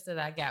gifts that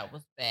I got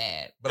was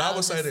bad. But I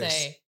would say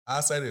this.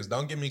 I'll say this.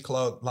 Don't give me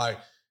clothes. Like,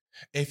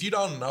 if you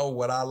don't know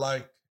what I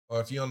like, or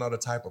if you don't know the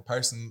type of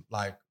person,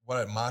 like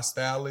what my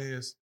style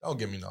is, don't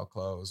give me no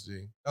clothes,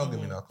 G. Don't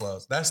give me no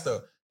clothes. That's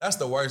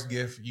the worst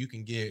gift you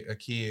can get a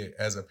kid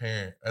as a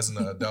parent, as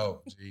an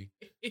adult, G.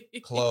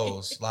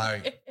 Clothes.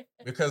 Like,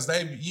 because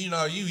you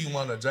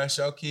want to dress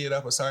your kid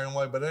up a certain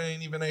way, but it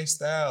ain't even a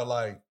style.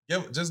 Like,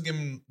 give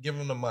them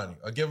the money,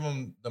 or give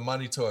them the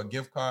money to a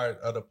gift card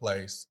of the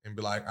place and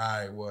be like, all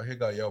right, well, here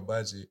go your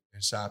budget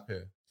and shop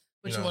here.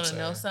 But you want to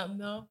know something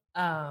though?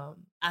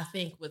 I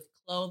think with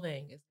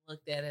clothing, it's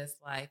looked at as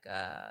like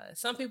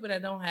some people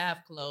that don't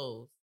have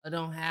clothes or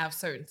don't have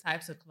certain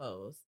types of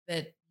clothes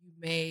that you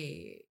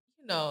may,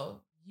 I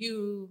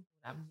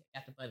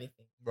got the bunny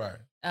thing. Right.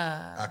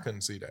 I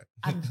couldn't see that.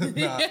 I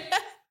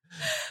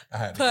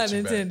had to pun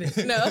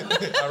intended. No.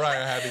 All right,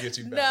 I had to get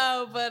you back.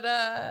 No, but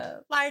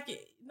like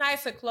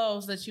nicer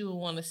clothes that you would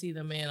want to see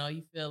them in, or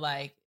you feel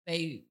like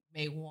they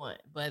may want,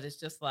 but it's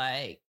just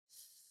like,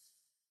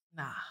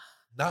 nah.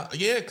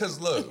 Yeah, because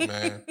look,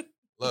 man,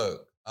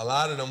 a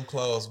lot of them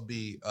clothes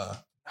be,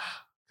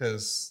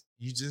 because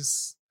you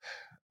just,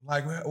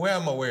 like, where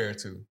am I wear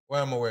to?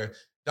 Where am I wear?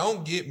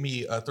 Don't get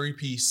me a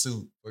 3-piece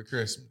suit for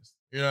Christmas.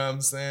 You know what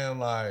I'm saying?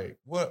 Like,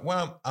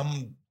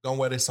 I'm going to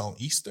wear this on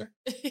Easter?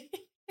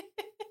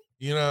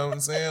 You know what I'm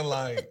saying?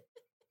 Like,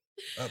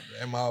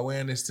 am I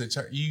wearing this to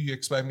church? You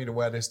expect me to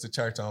wear this to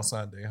church on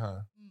Sunday,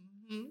 huh?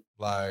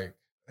 Like,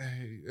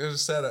 hey,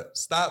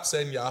 stop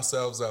setting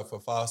yourselves up for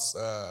false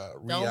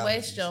realities. Don't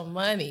waste your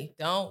money.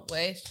 Don't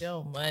waste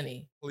your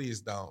money. Please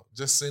don't.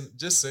 Just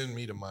send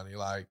me the money.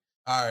 Like,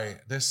 all right,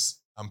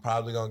 I'm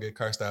probably gonna get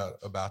cursed out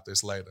about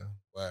this later,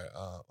 but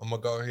I'm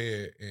gonna go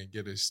ahead and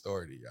get this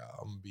story to y'all.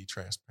 I'm gonna be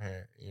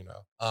transparent,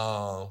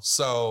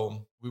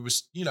 So we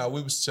was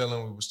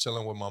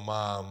chilling with my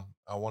mom.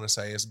 I want to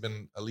say it's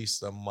been at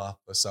least a month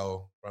or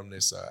so from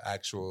this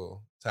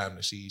actual time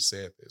that she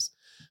said this.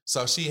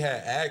 So she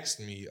had asked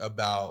me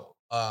about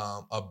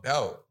a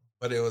belt,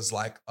 but it was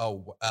like a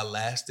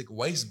elastic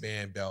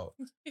waistband belt.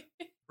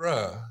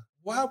 Bruh,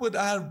 why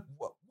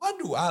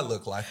do I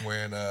look like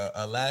wearing a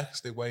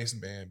elastic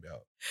waistband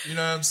belt? You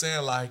know what I'm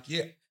saying? Like,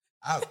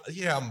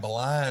 I'm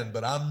blind,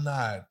 but I'm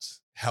not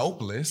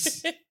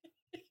helpless.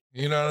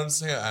 You know what I'm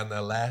saying? An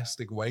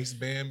elastic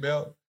waistband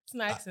belt. It's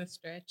nice and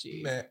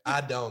stretchy. Man,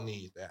 I don't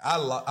need that.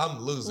 I'm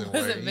losing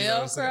Was weight. it You know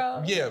what I'm saying?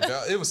 Velcro?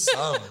 Yeah, it was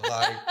something.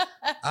 Like,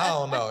 I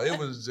don't know. It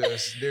was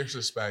just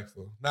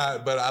disrespectful.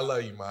 But I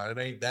love you, man. It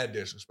ain't that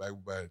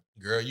disrespectful, but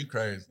girl, you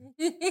crazy.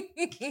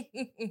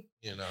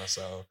 You know,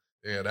 so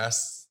yeah,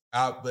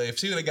 but if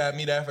she would have got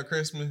me that for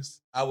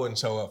Christmas, I wouldn't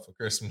show up for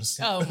Christmas.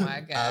 Oh my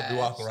I'd be gosh.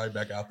 walking right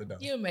back out the door.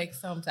 You'll make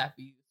some type of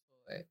use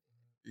for it.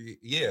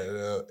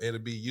 Yeah, it'll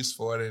be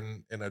useful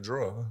in a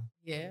drawer.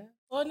 Yeah.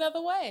 Or in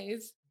other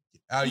ways.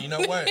 You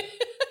know what?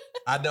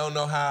 I don't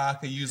know how I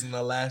could use an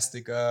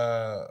elastic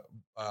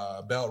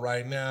belt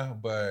right now,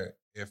 but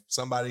if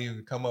somebody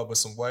would come up with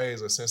some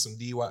ways or send some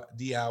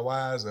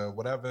DIYs or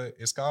whatever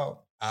it's called,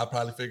 I'll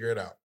probably figure it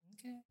out.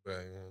 Okay.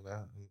 But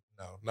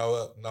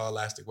no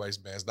elastic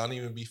waistbands. Don't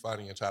even be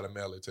funny and try to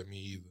mail it to me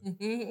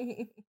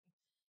either.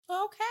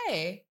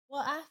 Okay.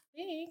 Well, I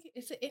think,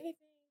 is there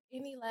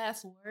any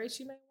last words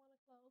you may want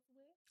to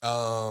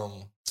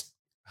close with?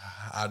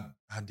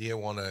 I did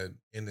want to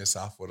end this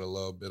off with a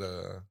little bit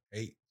of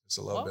hate. Just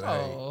a little bit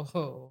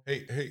of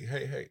hate.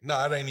 Hate.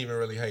 No, it ain't even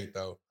really hate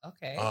though.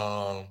 Okay.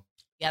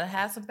 Gotta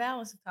have some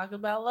balance. We're talking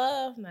about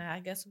love. Now I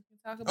guess we can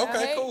talk about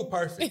okay, hate. cool,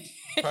 perfect.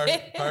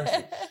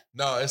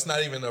 No, it's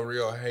not even a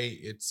real hate.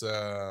 It's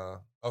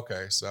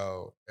okay,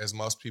 so as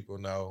most people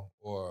know,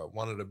 or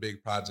one of the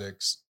big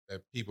projects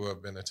that people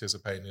have been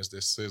anticipating is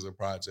this Scissor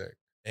project.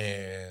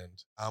 And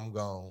I'm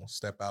gonna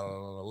step out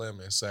on a limb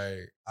and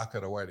say I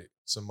could have waited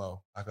some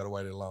more. I could have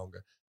waited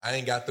longer. I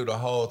ain't got through the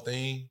whole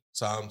thing,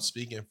 so I'm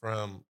speaking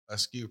from a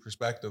skewed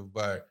perspective,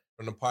 but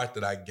from the part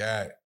that I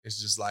got,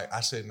 it's just like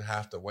I shouldn't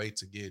have to wait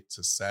to get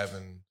to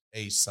 7,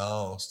 8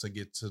 songs to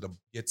get to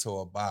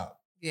a bop.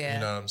 Yeah.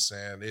 You know what I'm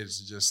saying? It's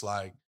just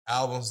like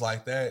albums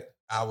like that,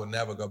 I would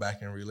never go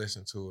back and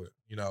re-listen to it.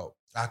 You know,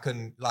 I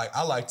couldn't, like,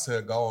 I like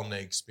to go on the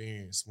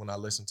experience when I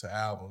listen to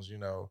albums, you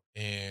know,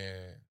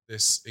 and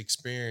this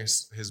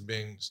experience has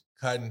been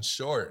cutting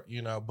short,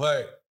 you know,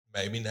 but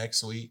maybe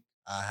next week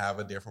I have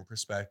a different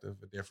perspective,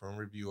 a different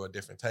review, a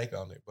different take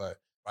on it. But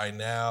right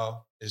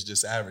now, it's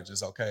just average.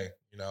 It's okay,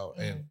 you know.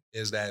 Mm-hmm. And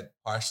is that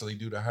partially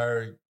due to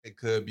her? It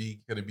could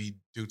be. Could it be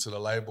due to the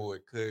label?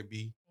 It could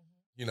be.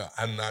 You know,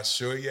 I'm not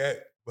sure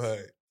yet, but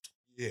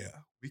yeah,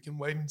 we can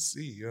wait and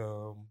see.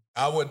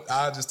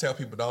 I just tell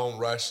people don't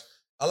rush.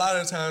 A lot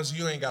of the times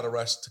you ain't got to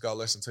rush to go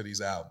listen to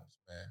these albums,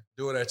 man.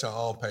 Do it at your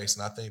own pace.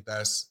 And I think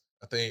that's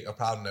a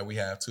problem that we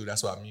have too.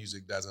 That's why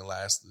music doesn't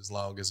last as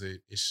long as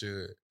it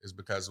should, is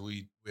because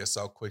we're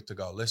so quick to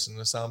go listen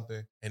to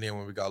something. And then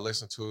when we go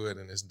listen to it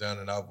and it's done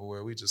and over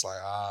with, we just like,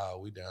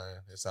 we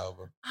done. It's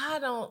over. I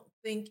don't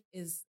think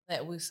it's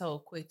that we're so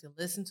quick to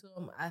listen to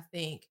them. I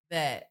think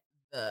that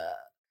the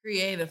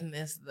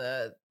creativeness,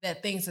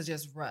 that things are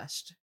just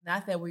rushed.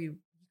 Not that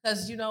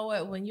because you know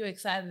what, when you're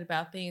excited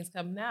about things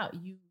coming out,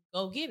 you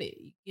go get it.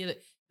 You get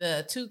it.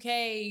 The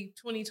 2K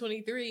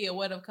 2023 or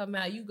whatever come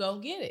out, you go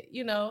get it,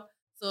 you know?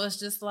 So it's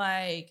just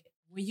like,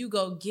 when you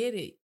go get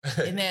it,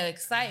 and that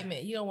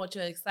excitement, you don't want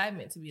your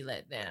excitement to be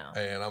let down.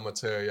 Hey, and I'm going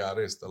to tell y'all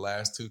this, the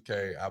last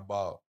 2K I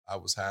bought, I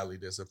was highly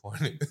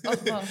disappointed.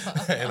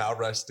 And I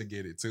rushed to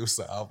get it too,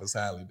 so I was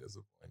highly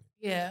disappointed.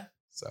 Yeah.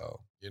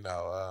 So, you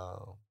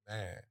know,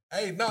 man.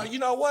 Hey, no, you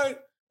know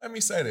what? Let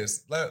me say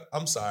this.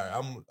 I'm sorry.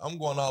 I'm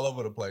going all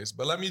over the place,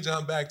 but let me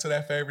jump back to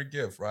that favorite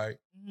gift, right?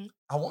 Mm-hmm.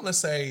 I want to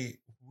say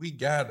we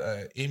got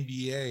a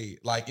NBA,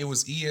 like it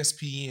was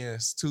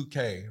ESPN's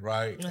 2K,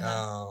 right?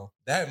 Uh-huh.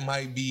 That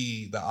might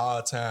be the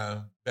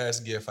all-time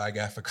best gift I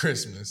got for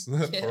Christmas,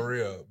 for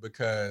real,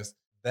 because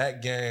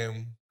that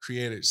game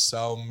created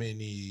so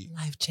many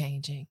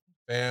life-changing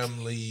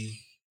family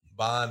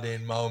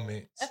bonding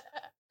moments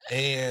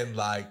and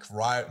like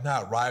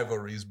not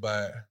rivalries,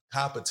 but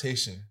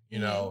competition, you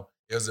know.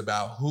 It was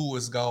about who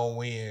was gonna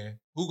win,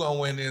 who gonna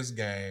win this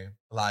game.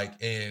 Like,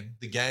 and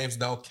the games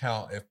don't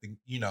count if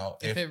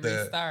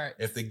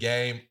the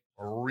game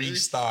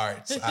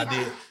restarts.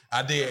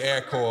 I did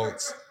air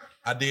quotes.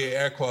 I did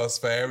air quotes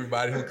for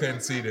everybody who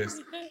couldn't see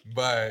this.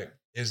 But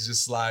it's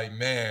just like,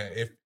 man,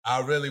 if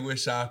I really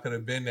wish I could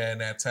have been there in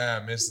that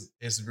time.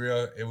 It's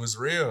real. It was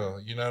real.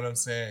 You know what I'm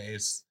saying?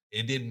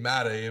 It didn't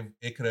matter.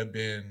 It could have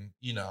been,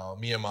 you know,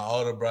 me and my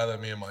older brother,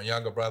 me and my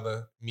younger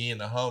brother, me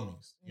and the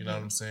homies. You know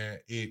what I'm saying?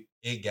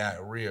 It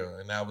got real,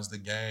 and that was the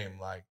game.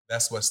 Like,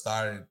 that's what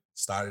started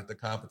the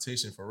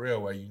competition for real,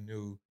 where you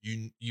knew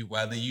you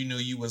whether you knew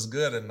you was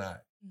good or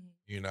not.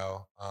 You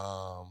know,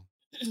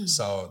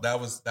 so that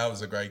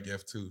was a great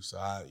gift too. So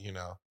I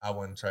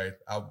wouldn't trade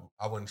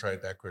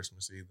that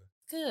Christmas either.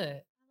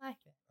 Good, I like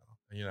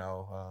that. You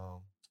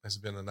know, it's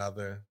been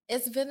another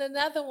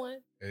one.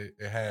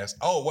 It has.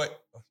 Oh wait,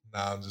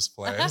 nah, I'm just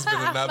playing. It's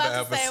been another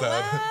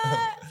episode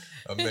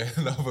of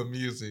Man Over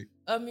Music.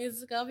 A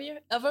music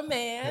of a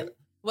man.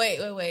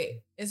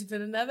 Wait. It's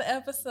been another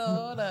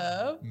episode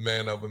of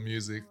Man Over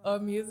Music. Or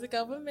Music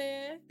of a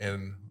Man.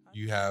 And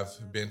you have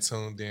been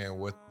tuned in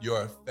with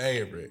your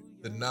favorite,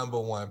 the number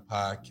one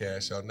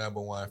podcast, your number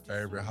one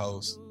favorite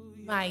host,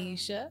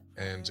 Maisha.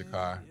 And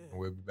Jakar. And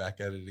we'll be back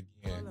at it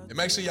again. And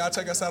make sure y'all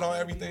check us out on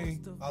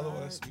everything. Follow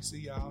us. We see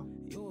y'all.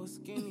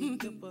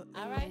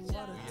 All right,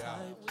 y'all.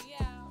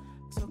 We out.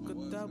 Took a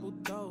double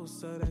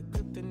dose of that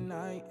good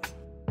night.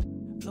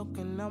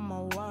 Looking at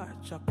my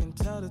watch, I can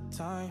tell the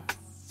time.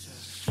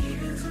 Just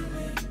give it to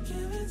me,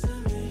 give it to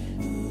me.